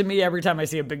 And so to me, every time I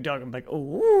see a big dog, I'm like,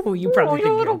 oh, you probably think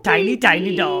you're little a tiny, tiny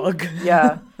baby. dog.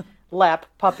 Yeah. Lap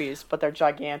puppies, but they're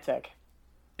gigantic.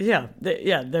 Yeah,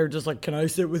 they're just like, can I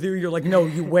sit with you? You're like, no,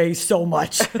 you weigh so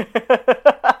much.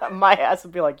 My ass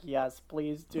would be like, yes,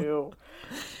 please do.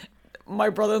 My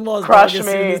brother's Crush dog, as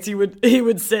soon me. as he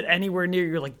would sit anywhere near you,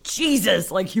 you're like,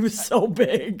 Jesus, like he was so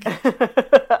big.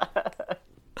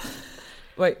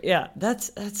 But yeah,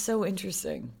 that's so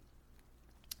interesting.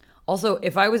 Also,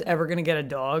 if I was ever gonna get a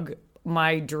dog,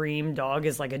 my dream dog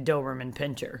is like a Doberman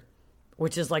Pinscher,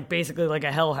 which is like basically like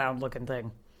a hellhound looking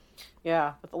thing.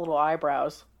 Yeah, with the little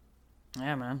eyebrows.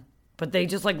 Yeah, man. But they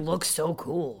just like look so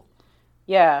cool.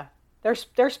 Yeah,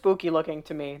 they're spooky looking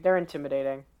to me. They're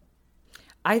intimidating.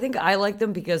 I think I like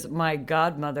them because my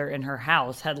godmother in her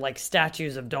house had like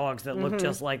statues of dogs that looked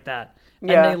just like that.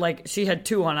 Yeah. And they like she had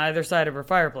two on either side of her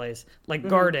fireplace, like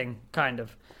guarding kind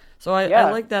of. So I Yeah.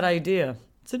 like that idea.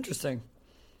 It's interesting.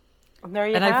 And there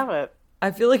you And have it. I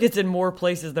feel like it's in more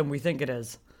places than we think it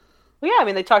is. Well, yeah, I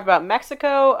mean, they talked about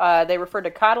Mexico. They referred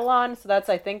to Catalan, so that's,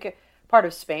 I think, part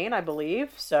of Spain, I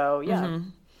believe. So, yeah.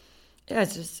 Yeah,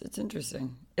 it's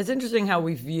interesting. It's interesting how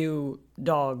we view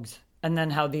dogs and then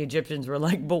how the Egyptians were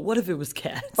like, but what if it was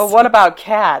cats? But what about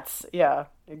cats? Yeah,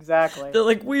 exactly. They're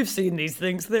like, we've seen these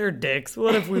things. They're dicks.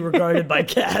 What if we were guarded by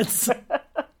cats?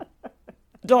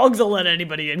 Dogs will let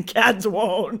anybody in. Cats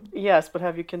won't. Yes, but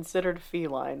have you considered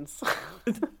felines?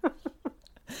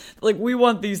 Like, we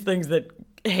want these things that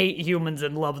hate humans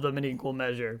and love them in equal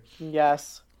measure.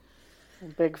 Yes.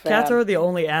 Big fan. Cats are the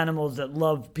only animals that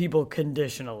love people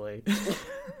conditionally.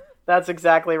 That's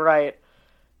exactly right.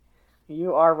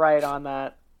 You are right on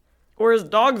that. Whereas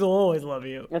dogs will always love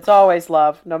you. It's always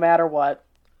love, no matter what.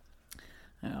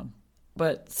 Yeah.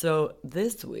 But so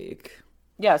this week,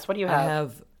 Yes, what do you I have?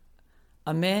 have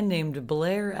a man named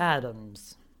Blair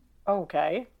Adams.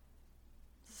 Okay.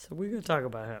 So we're going to talk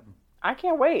about him. I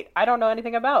can't wait. I don't know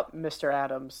anything about Mr.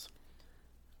 Adams.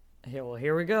 Yeah, well,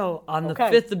 here we go. On the Okay.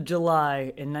 5th of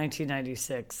July in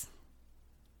 1996.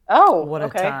 Oh, What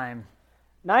okay. a time.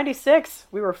 96.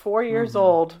 We were 4 years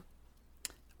old.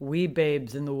 We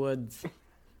babes in the woods.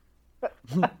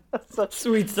 Such,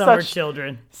 Sweet summer Such-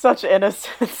 children. such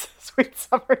innocence. Sweet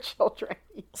summer children.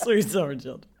 Sweet summer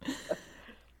children.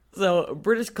 So,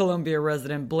 British Columbia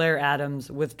resident Blair Adams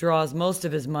withdraws most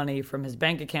of his money from his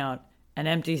bank account and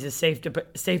empties his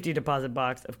safety deposit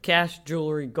box of cash,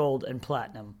 jewelry, gold, and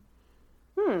platinum.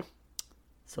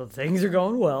 So things are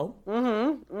going well.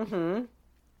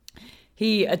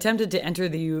 He attempted to enter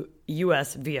the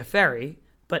U.S. via ferry,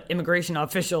 but immigration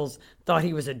officials thought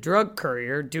he was a drug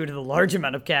courier due to the large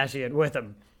amount of cash he had with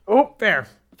him. Oh, Fair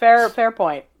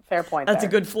point. Fair point. That's there.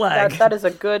 a good flag. That is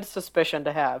a good suspicion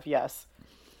to have. Yes.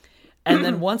 And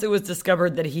then once it was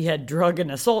discovered that he had drug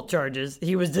and assault charges,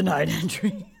 he was denied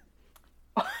entry.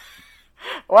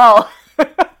 Well,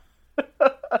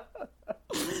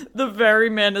 The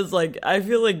ferryman is like, I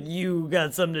feel like you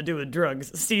got something to do with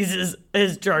drugs. Seizes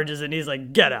his charges and he's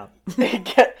like, get out.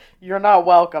 you're not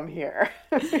welcome here.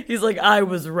 He's like, I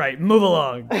was right. Move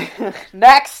along.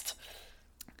 Next.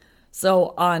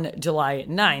 So on July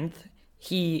 9th,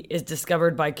 he is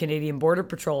discovered by Canadian Border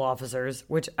Patrol officers,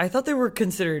 which I thought they were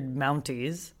considered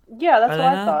Mounties. Yeah, that's Are what they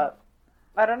I not? thought.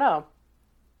 I don't know.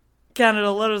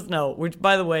 Canada, let us know. Which,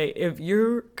 by the way, if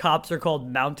your cops are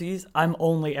called Mounties, I'm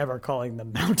only ever calling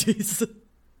them Mounties.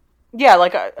 Yeah,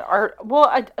 like I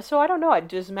don't know.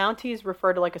 Does Mounties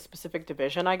refer to like a specific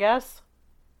division? I guess.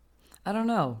 I don't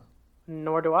know.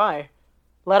 Nor do I.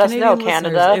 Let us know, Canadian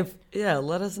Canada. listeners,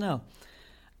 let us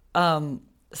know.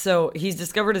 So he's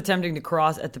discovered attempting to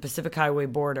cross at the Pacific Highway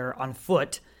border on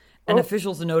foot, and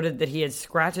officials noted that he had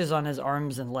scratches on his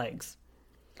arms and legs.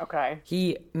 Okay.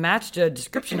 He matched a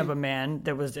description of a man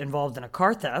that was involved in a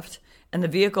car theft, and the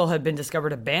vehicle had been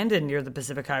discovered abandoned near the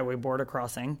Pacific Highway border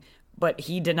crossing, but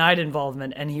he denied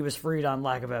involvement and he was freed on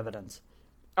lack of evidence.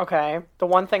 Okay. The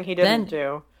one thing he didn't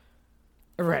do.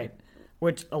 Right.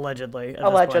 Which allegedly. At this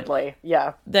Allegedly, point.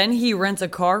 yeah. Then he rents a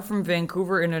car from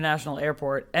Vancouver International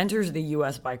Airport, enters the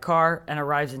U.S. by car, and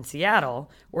arrives in Seattle,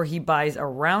 where he buys a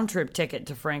round-trip ticket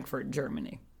to Frankfurt,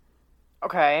 Germany.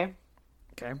 Okay.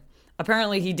 Okay.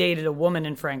 Apparently, he dated a woman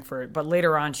in Frankfurt, but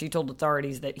later on, she told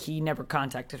authorities that he never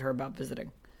contacted her about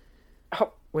visiting.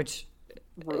 Oh, Which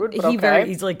rude, but he okay.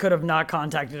 very easily could have not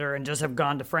contacted her and just have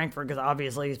gone to Frankfurt because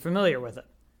obviously he's familiar with it.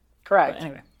 Correct. But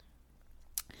anyway.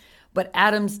 But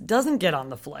Adams doesn't get on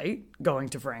the flight going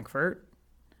to Frankfurt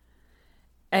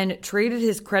and traded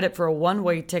his credit for a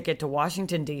one-way ticket to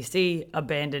Washington, D.C.,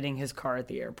 abandoning his car at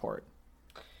the airport.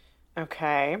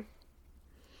 Okay.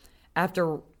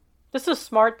 After... This is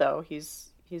smart, though.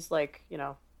 He's like,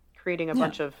 creating a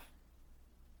bunch of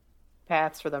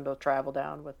paths for them to travel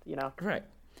down with, Right.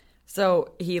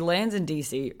 So he lands in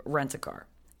D.C., rents a car.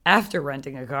 After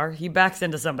renting a car, he backs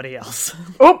into somebody else.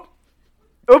 Oop!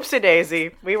 Oopsie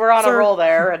daisy. We were on a roll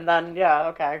there, and then,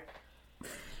 okay.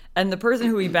 And the person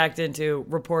who he backed into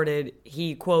reported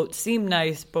he, quote, seemed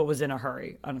nice, but was in a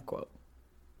hurry, unquote.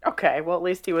 Okay, well, at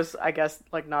least he was, I guess,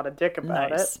 like, not a dick about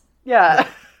Nice. it. Yeah.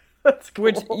 That's cool.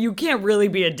 Which you can't really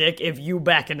be a dick if you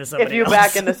back into somebody else. If you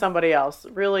back into somebody else.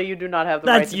 Really, you do not have the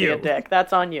right to be you. a dick.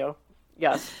 That's on you.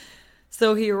 Yes.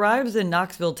 So he arrives in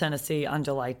Knoxville, Tennessee on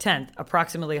July 10th,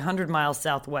 approximately 100 miles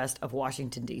southwest of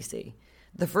Washington, D.C.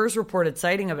 The first reported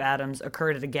sighting of Adams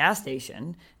occurred at a gas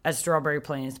station at Strawberry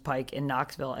Plains Pike in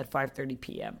Knoxville at 5:30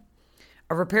 p.m.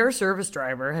 A repair service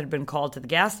driver had been called to the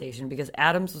gas station because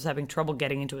Adams was having trouble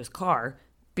getting into his car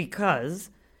because,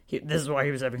 this is why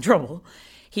he was having trouble,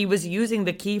 he was using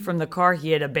the key from the car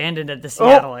he had abandoned at the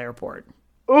Seattle airport.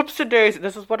 Oopsie daisy.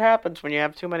 This is what happens when you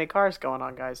have too many cars going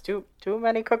on, guys. Too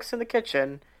many cooks in the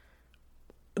kitchen.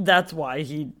 That's why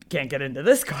he can't get into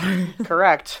this car.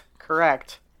 Correct.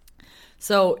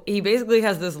 So he basically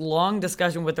has this long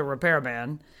discussion with the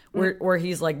repairman where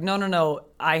he's like, no,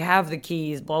 I have the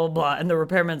keys, blah, blah, blah. And the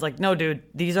repairman's like, no, dude,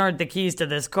 these aren't the keys to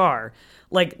this car.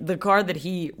 Like, the car that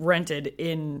he rented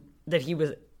that he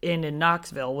was in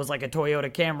Knoxville was like a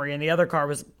Toyota Camry, and the other car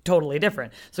was totally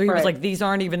different. So he was like, these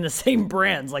aren't even the same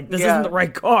brands. Like, this isn't the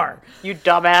right car. You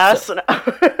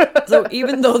dumbass. So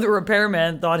even though the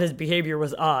repairman thought his behavior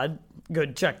was odd,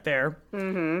 good check there,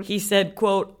 he said,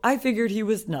 quote, I figured he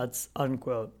was nuts,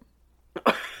 unquote.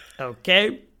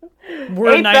 Okay.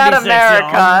 We're Ain't 96, that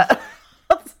America?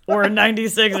 y'all. We're in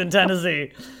 96 in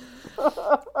Tennessee.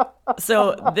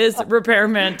 So this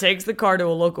repairman takes the car to a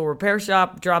local repair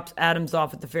shop, drops Adams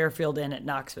off at the Fairfield Inn at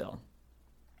Knoxville.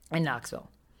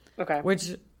 Okay.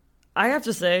 Which, I have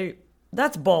to say,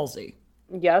 that's ballsy.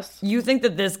 Yes. You think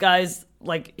that this guy's,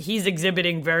 like, he's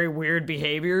exhibiting very weird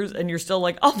behaviors, and you're still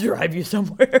like, I'll drive you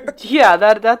somewhere. Yeah,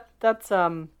 that's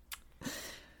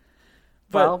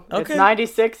But, it's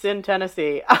 96 in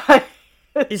Tennessee.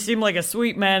 You seem like a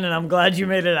sweet man, and I'm glad you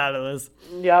made it out of this.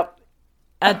 Yep.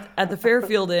 At the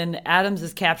Fairfield Inn, Adams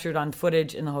is captured on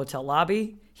footage in the hotel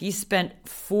lobby. He spent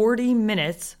 40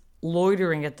 minutes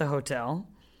loitering at the hotel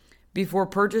before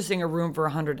purchasing a room for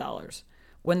 $100.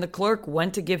 When the clerk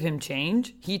went to give him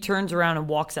change, he turns around and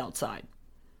walks outside.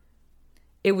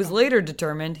 It was later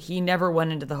determined he never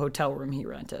went into the hotel room he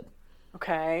rented.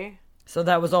 Okay. So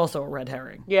that was also a red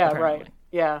herring. Yeah, apparently. right.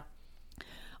 Yeah.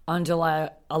 On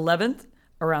July 11th,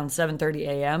 around 7:30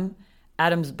 a.m.,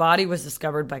 Adams' body was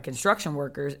discovered by construction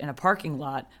workers in a parking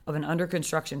lot of an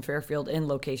under-construction Fairfield Inn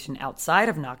location outside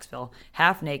of Knoxville,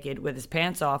 half naked with his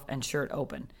pants off and shirt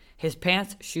open. His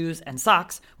pants, shoes, and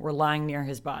socks were lying near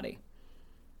his body.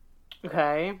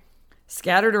 Okay.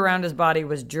 Scattered around his body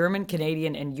was German,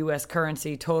 Canadian, and U.S.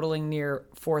 currency totaling near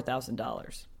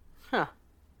 $4,000. Huh.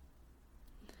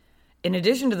 In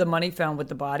addition to the money found with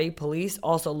the body, police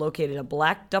also located a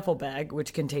black duffel bag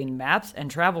which contained maps and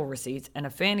travel receipts and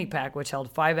a fanny pack which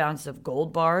held 5 ounces of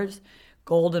gold bars,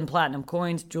 gold and platinum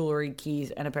coins, jewelry, keys,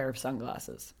 and a pair of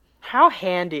sunglasses. How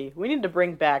handy. We need to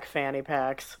bring back fanny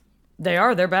packs.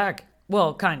 They're back.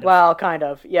 Well, kind of. Well, kind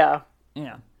of, yeah.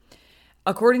 Yeah.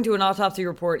 According to an autopsy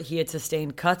report, he had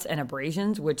sustained cuts and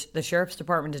abrasions, which the sheriff's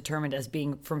department determined as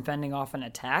being from fending off an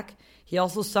attack. He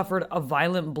also suffered a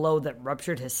violent blow that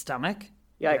ruptured his stomach.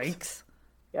 Yikes.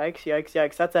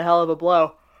 Yikes. That's a hell of a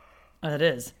blow. It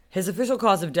is. His official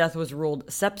cause of death was ruled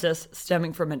sepsis,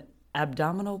 stemming from an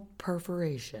abdominal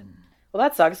perforation. Well,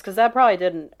 that sucks, because that probably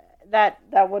didn't... That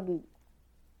probably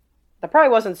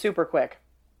wasn't super quick.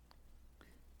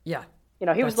 Yeah. You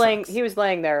know, he was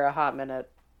laying there a hot minute.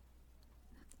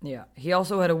 Yeah. He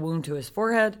also had a wound to his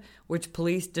forehead, which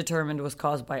police determined was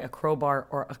caused by a crowbar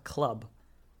or a club.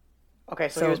 Okay,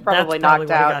 so he was probably that's knocked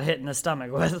probably out. What he got hit in the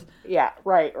stomach with. Yeah,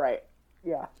 right.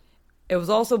 Yeah. It was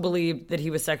also believed that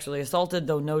he was sexually assaulted,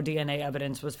 though no DNA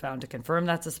evidence was found to confirm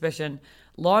that suspicion.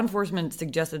 Law enforcement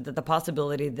suggested that the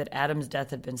possibility that Adams' death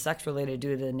had been sex-related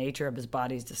due to the nature of his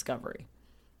body's discovery.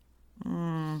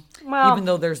 Well, Even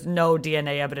though there's no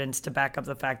DNA evidence to back up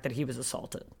the fact that he was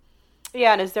assaulted.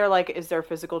 Yeah, and is there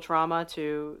physical trauma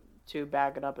to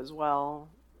back it up as well?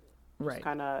 Right.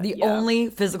 The only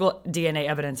physical DNA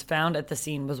evidence found at the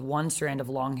scene was one strand of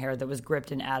long hair that was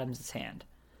gripped in Adams' hand,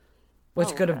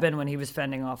 which could have been when he was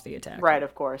fending off the attack. Right,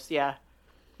 of course, yeah.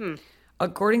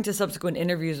 According to subsequent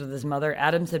interviews with his mother,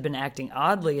 Adams had been acting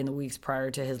oddly in the weeks prior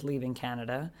to his leaving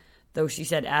Canada, though she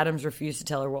said Adams refused to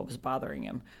tell her what was bothering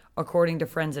him. According to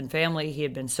friends and family, he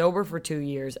had been sober for 2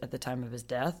 years at the time of his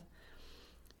death.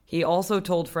 He also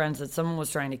told friends that someone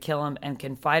was trying to kill him and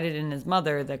confided in his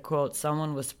mother that, quote,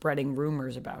 someone was spreading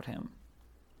rumors about him.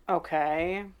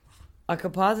 Okay. A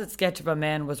composite sketch of a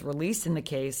man was released in the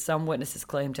case. Some witnesses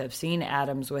claimed to have seen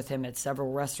Adams with him at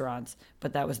several restaurants,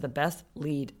 but that was the best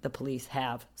lead the police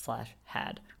had,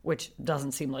 which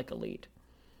doesn't seem like a lead.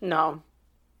 No.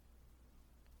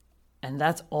 And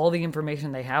that's all the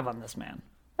information they have on this man.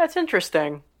 That's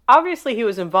interesting. Obviously, he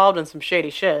was involved in some shady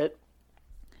shit.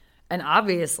 And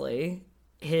obviously,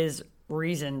 his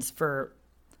reasons for,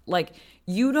 like,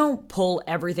 you don't pull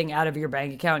everything out of your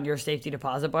bank account in your safety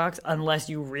deposit box unless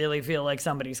you really feel like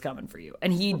somebody's coming for you.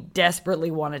 And he desperately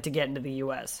wanted to get into the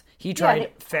U.S. He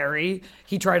tried ferry,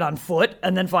 he tried on foot,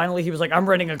 and then finally he was like, I'm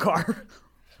renting a car.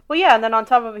 Well, yeah, and then on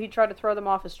top of it, he tried to throw them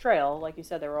off his trail. Like you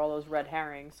said, there were all those red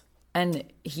herrings. And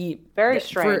he... Very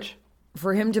strange.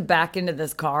 For him to back into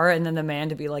this car and then the man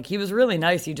to be like, he was really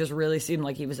nice, he just really seemed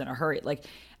like he was in a hurry. Like...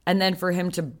 And then for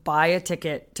him to buy a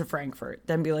ticket to Frankfurt,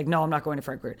 then be like, no, I'm not going to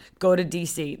Frankfurt. Go to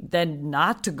D.C., then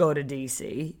not to go to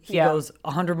D.C. He goes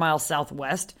 100 miles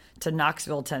southwest to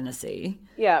Knoxville, Tennessee.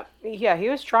 Yeah, he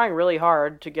was trying really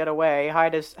hard to get away,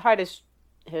 hide his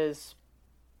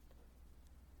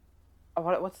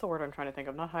what's the word I'm trying to think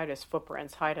of? Not hide his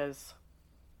footprints, hide his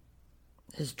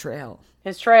trail.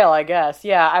 His trail, I guess.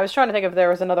 Yeah, I was trying to think if there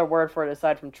was another word for it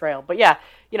aside from trail. But yeah,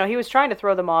 you know, he was trying to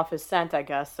throw them off his scent, I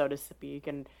guess, so to speak.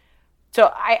 And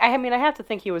so, I mean, I have to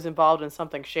think he was involved in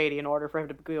something shady in order for him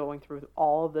to be going through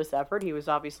all of this effort. He was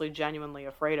obviously genuinely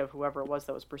afraid of whoever it was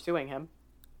that was pursuing him.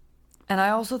 And I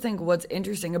also think what's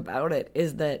interesting about it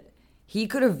is that he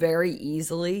could have very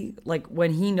easily, like,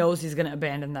 when he knows he's going to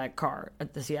abandon that car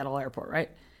at the Seattle airport,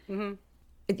 right? Mm-hmm.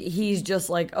 He's just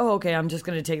like, oh, okay, I'm just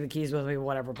going to take the keys with me,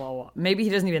 whatever, blah, blah. Maybe he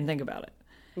doesn't even think about it.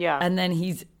 Yeah. And then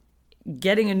he's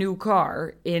getting a new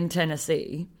car in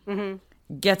Tennessee,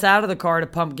 gets out of the car to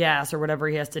pump gas or whatever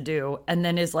he has to do, and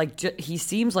then is like, he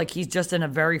seems like he's just in a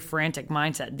very frantic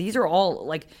mindset. These are all,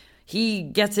 like,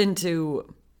 he's trying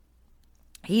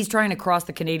to cross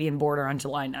the Canadian border on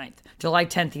July 9th. July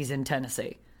 10th, he's in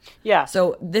Tennessee. Yeah.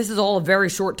 So this is all a very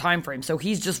short time frame. So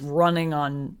he's just running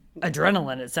on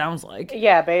adrenaline, it sounds like.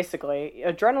 Yeah, basically.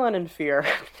 Adrenaline and fear.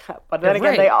 But then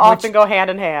again, they often go hand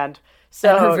in hand.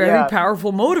 So are very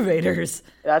powerful motivators.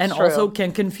 That's and true. Also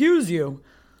can confuse you.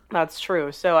 That's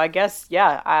true. So I guess,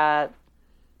 yeah.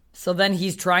 So then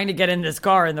he's trying to get in this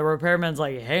car, and the repairman's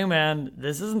like, "Hey, man,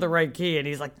 this isn't the right key." And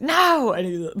he's like, "No!"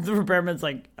 And the repairman's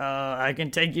like, I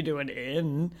can take you to an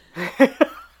inn."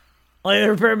 Like, the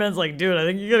repairman's like, "Dude, I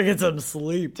think you gotta get some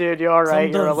sleep." Dude, you're all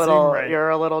right. Something doesn't seem right. You're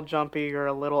a little jumpy. You're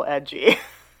a little edgy.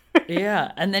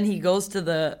 Yeah, and then he goes to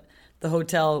the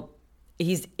hotel.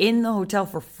 He's in the hotel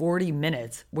for 40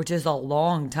 minutes, which is a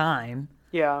long time.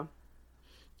 Yeah.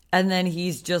 And then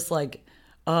he's just like,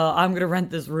 I'm going to rent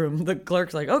this room. The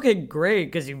clerk's like, okay, great,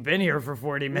 because you've been here for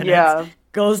 40 minutes. Yeah.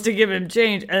 Goes to give him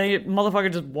change, and the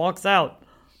motherfucker just walks out.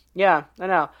 Yeah, I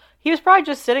know. He was probably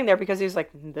just sitting there because he was like,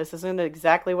 this isn't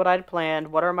exactly what I'd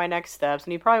planned. What are my next steps?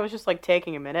 And he probably was just like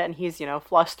taking a minute, and he's,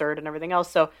 flustered and everything else.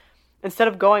 So instead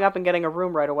of going up and getting a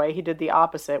room right away, he did the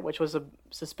opposite, which was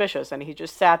suspicious, and he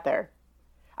just sat there.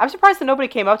 I'm surprised that nobody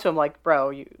came up to him like, bro,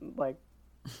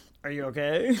 are you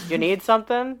okay? You need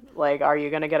something? Like, are you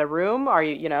going to get a room? Are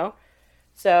you,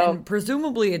 So. And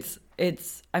presumably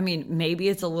I mean, maybe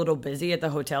it's a little busy at the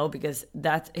hotel because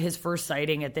that's his first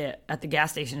sighting at the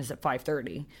gas station is at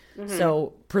 5:30. Mm-hmm.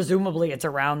 So presumably it's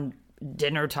around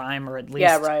dinner time or at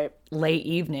least late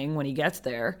evening when he gets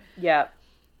there. Yeah.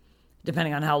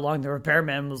 Depending on how long the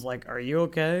repairman was like, "Are you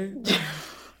okay?"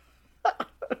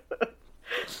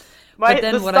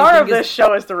 The star of this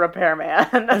show is the repairman.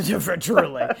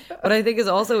 Truly. What I think is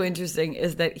also interesting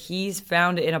is that he's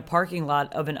found in a parking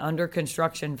lot of an under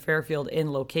construction Fairfield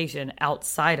Inn location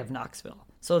outside of Knoxville.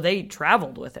 So they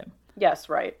traveled with him. Yes,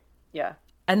 right. Yeah.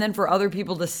 And then for other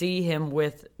people to see him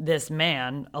with this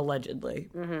man,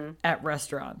 allegedly, at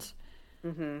restaurants.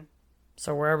 Mm-hmm.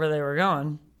 So wherever they were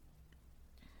going.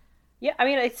 Yeah, I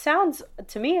mean, it sounds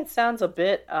a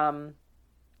bit...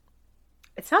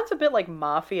 It sounds a bit like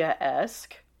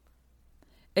mafia-esque.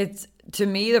 It's, to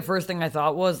me, the first thing I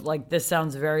thought was, like, this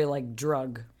sounds very, like,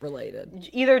 drug-related.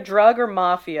 Either drug or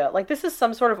mafia. Like, this is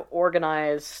some sort of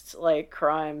organized, like,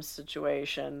 crime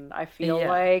situation, I feel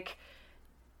like.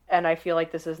 And I feel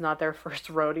like this is not their first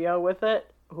rodeo with it,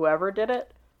 whoever did it.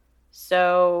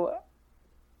 So...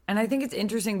 And I think it's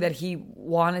interesting that he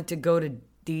wanted to go to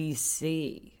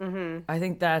D.C. Mm-hmm. I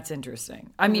think that's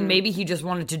interesting. I mean, maybe he just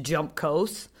wanted to jump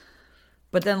coast.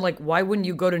 But then, like, why wouldn't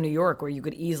you go to New York where you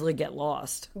could easily get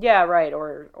lost? Yeah, right,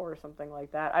 or something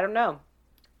like that. I don't know.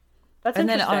 That's and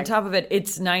interesting. And then on top of it,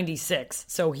 it's 96,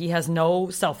 so he has no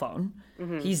cell phone.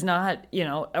 Mm-hmm. He's not,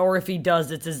 or if he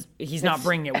does, he's not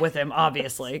bringing it with him,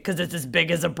 obviously, because it's as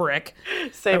big as a brick.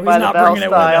 Saved by the Bell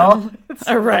style.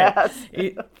 Right.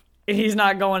 He's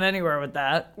not going anywhere with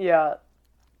that. Yeah.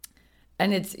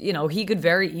 And it's, he could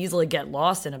very easily get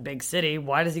lost in a big city.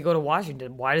 Why does he go to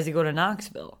Washington? Why does he go to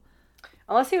Knoxville?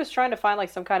 Unless he was trying to find, like,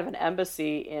 some kind of an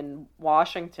embassy in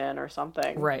Washington or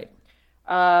something. Right.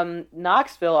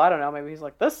 Knoxville, I don't know. Maybe he's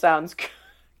like, this sounds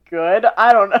good.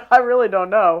 I don't know. I really don't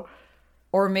know.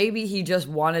 Or maybe he just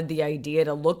wanted the idea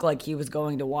to look like he was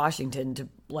going to Washington to,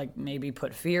 like, maybe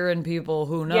put fear in people.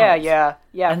 Who knows? Yeah.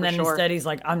 And then instead he's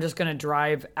like, I'm just going to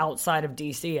drive outside of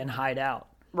D.C. and hide out.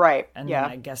 Right. And then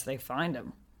I guess they find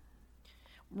him.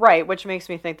 Right, which makes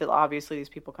me think that obviously these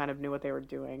people kind of knew what they were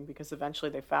doing because eventually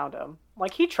they found him.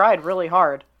 Like, he tried really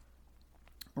hard.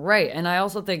 Right, and I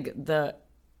also think the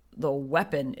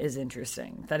weapon is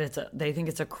interesting. That they think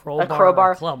it's a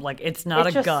crowbar club. Like, it's not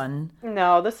a gun.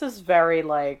 No, this is very,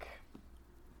 like...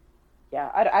 Yeah,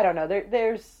 I don't know.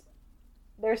 There's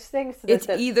things to this.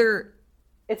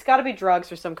 It's got to be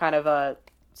drugs or some kind of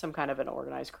an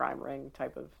organized crime ring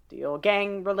type of deal.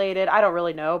 Gang related, I don't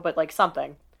really know, but, like,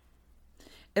 something.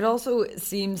 It also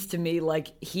seems to me like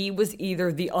he was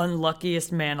either the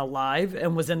unluckiest man alive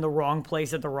and was in the wrong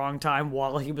place at the wrong time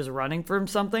while he was running from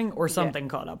something, or something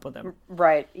caught up with him.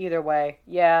 Right. Either way.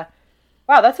 Yeah.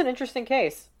 Wow, that's an interesting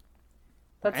case.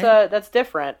 That's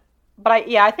different. But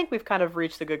I think we've kind of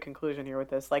reached a good conclusion here with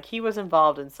this. Like, he was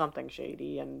involved in something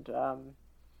shady, and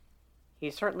he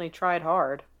certainly tried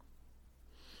hard.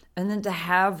 And then to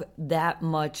have that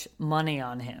much money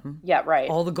on him. Yeah, right.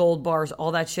 All the gold bars,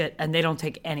 all that shit, and they don't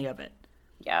take any of it.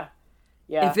 Yeah.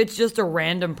 Yeah. If it's just a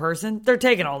random person, they're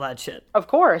taking all that shit. Of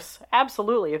course.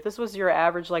 Absolutely. If this was your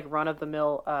average, like,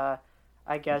 run-of-the-mill,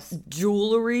 I guess...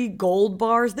 jewelry, gold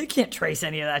bars, they can't trace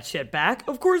any of that shit back.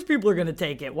 Of course people are going to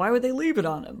take it. Why would they leave it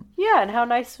on him? Yeah, and how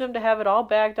nice of him to have it all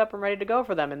bagged up and ready to go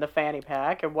for them in the fanny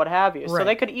pack and what have you. Right. So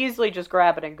they could easily just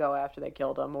grab it and go after they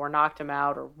killed him or knocked him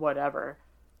out or whatever.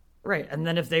 Right, and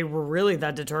then if they were really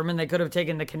that determined, they could have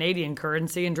taken the Canadian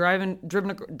currency and driven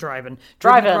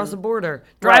across the border.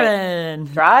 Driving.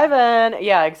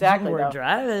 Yeah, exactly. We're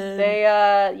driving.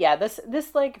 They,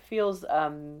 this like feels,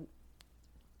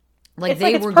 Like It's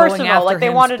they it's were going personal. after Like they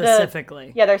him wanted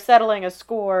specifically. to. Yeah, they're settling a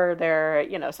score. They're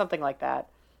something like that.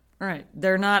 Right.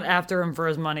 They're not after him for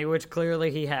his money, which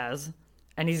clearly he has.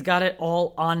 And he's got it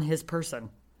all on his person.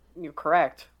 You're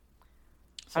correct.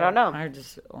 So I don't know.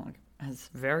 It's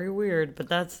very weird, but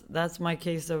that's my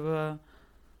case of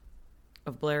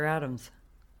Blair Adams.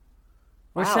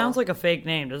 Which Wow. sounds like a fake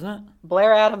name, doesn't it?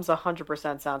 Blair Adams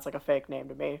 100% sounds like a fake name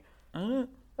to me. Uh,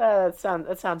 That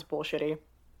sounds bullshitty.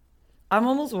 I'm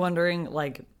almost wondering,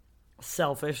 like,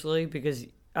 selfishly, because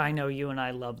I know you and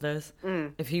I love this,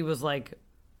 if he was like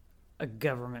a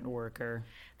government worker.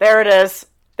 There it is.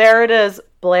 There it is.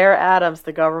 Blair Adams,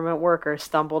 the government worker,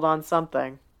 stumbled on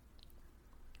something.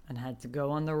 And had to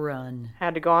go on the run.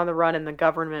 Had to go on the run, and the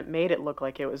government made it look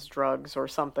like it was drugs or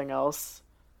something else.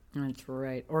 That's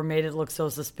right. Or made it look so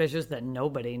suspicious that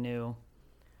nobody knew.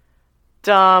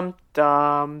 Dumb,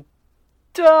 dumb,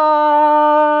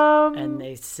 dumb. And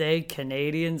they say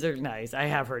Canadians are nice. I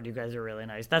have heard you guys are really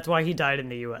nice. That's why he died in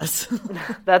the U.S.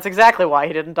 That's exactly why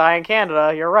he didn't die in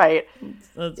Canada. You're right.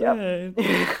 That's Yep.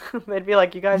 right. They'd be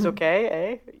like, "You guys okay?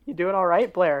 Eh? You doing all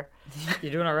right, Blair?" You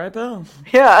doing all right, pal?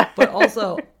 Yeah. But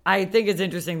also, I think it's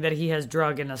interesting that he has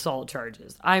drug and assault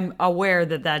charges. I'm aware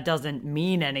that that doesn't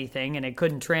mean anything and it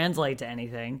couldn't translate to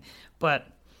anything, but...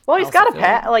 Well, he's also got a feel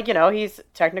pass. Like, he's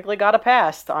technically got a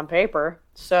pass on paper.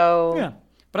 So Yeah.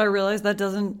 But I realize that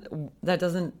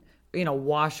doesn't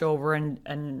wash over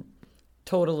and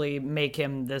totally make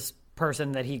him this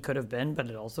person that he could have been, but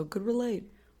it also could relate.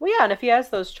 well, yeah. And if he has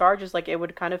those charges, like, it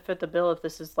would kind of fit the bill if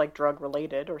this is like drug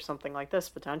related or something like this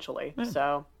potentially.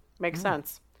 So makes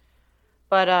sense.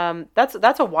 But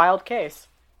that's a wild case.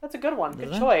 That's a good one. Good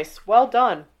it? choice. Well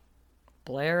done,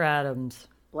 Blair Adams.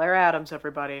 Blair Adams.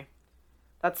 Everybody,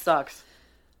 that sucks.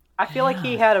 I feel like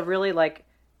he had a really like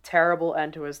terrible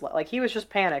end to his life. Like he was just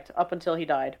panicked up until he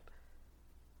died.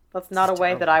 That's not a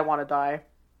way that I want to die.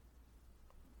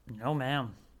 No,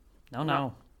 ma'am.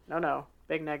 No. No.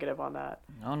 Big negative on that.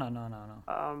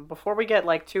 No. Before we get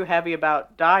like too heavy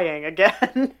about dying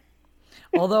again,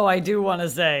 Although I do want to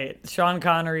say, Sean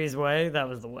Connery's way, that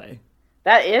was the way.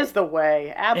 that is the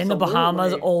way. Absolutely. In the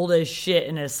Bahamas, old as shit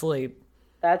in his sleep.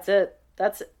 That's it.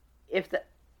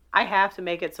 I have to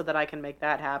make it so that I can make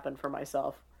that happen for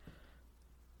myself.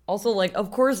 Also, like,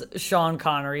 of course, Sean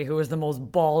Connery, who is the most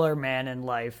baller man in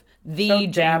life, the So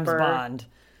James dapper. Bond,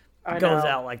 I goes know.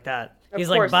 out like that. Of He's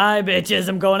course. like, bye, bitches,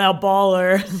 I'm going out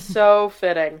baller. So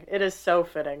fitting. It is so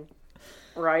fitting.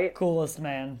 Right? Coolest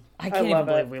man. I can't even love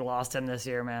believe it. we lost him this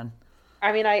year, man.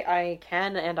 I mean, I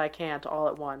can and I can't all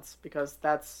at once because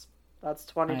that's I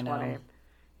 2020. know.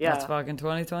 Yeah. That's fucking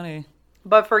 2020.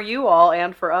 But for you all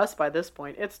and for us by this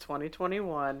point, it's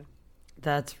 2021.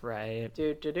 That's right.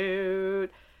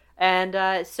 Doot.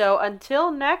 And so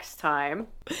until next time.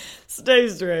 Stay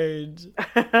strange.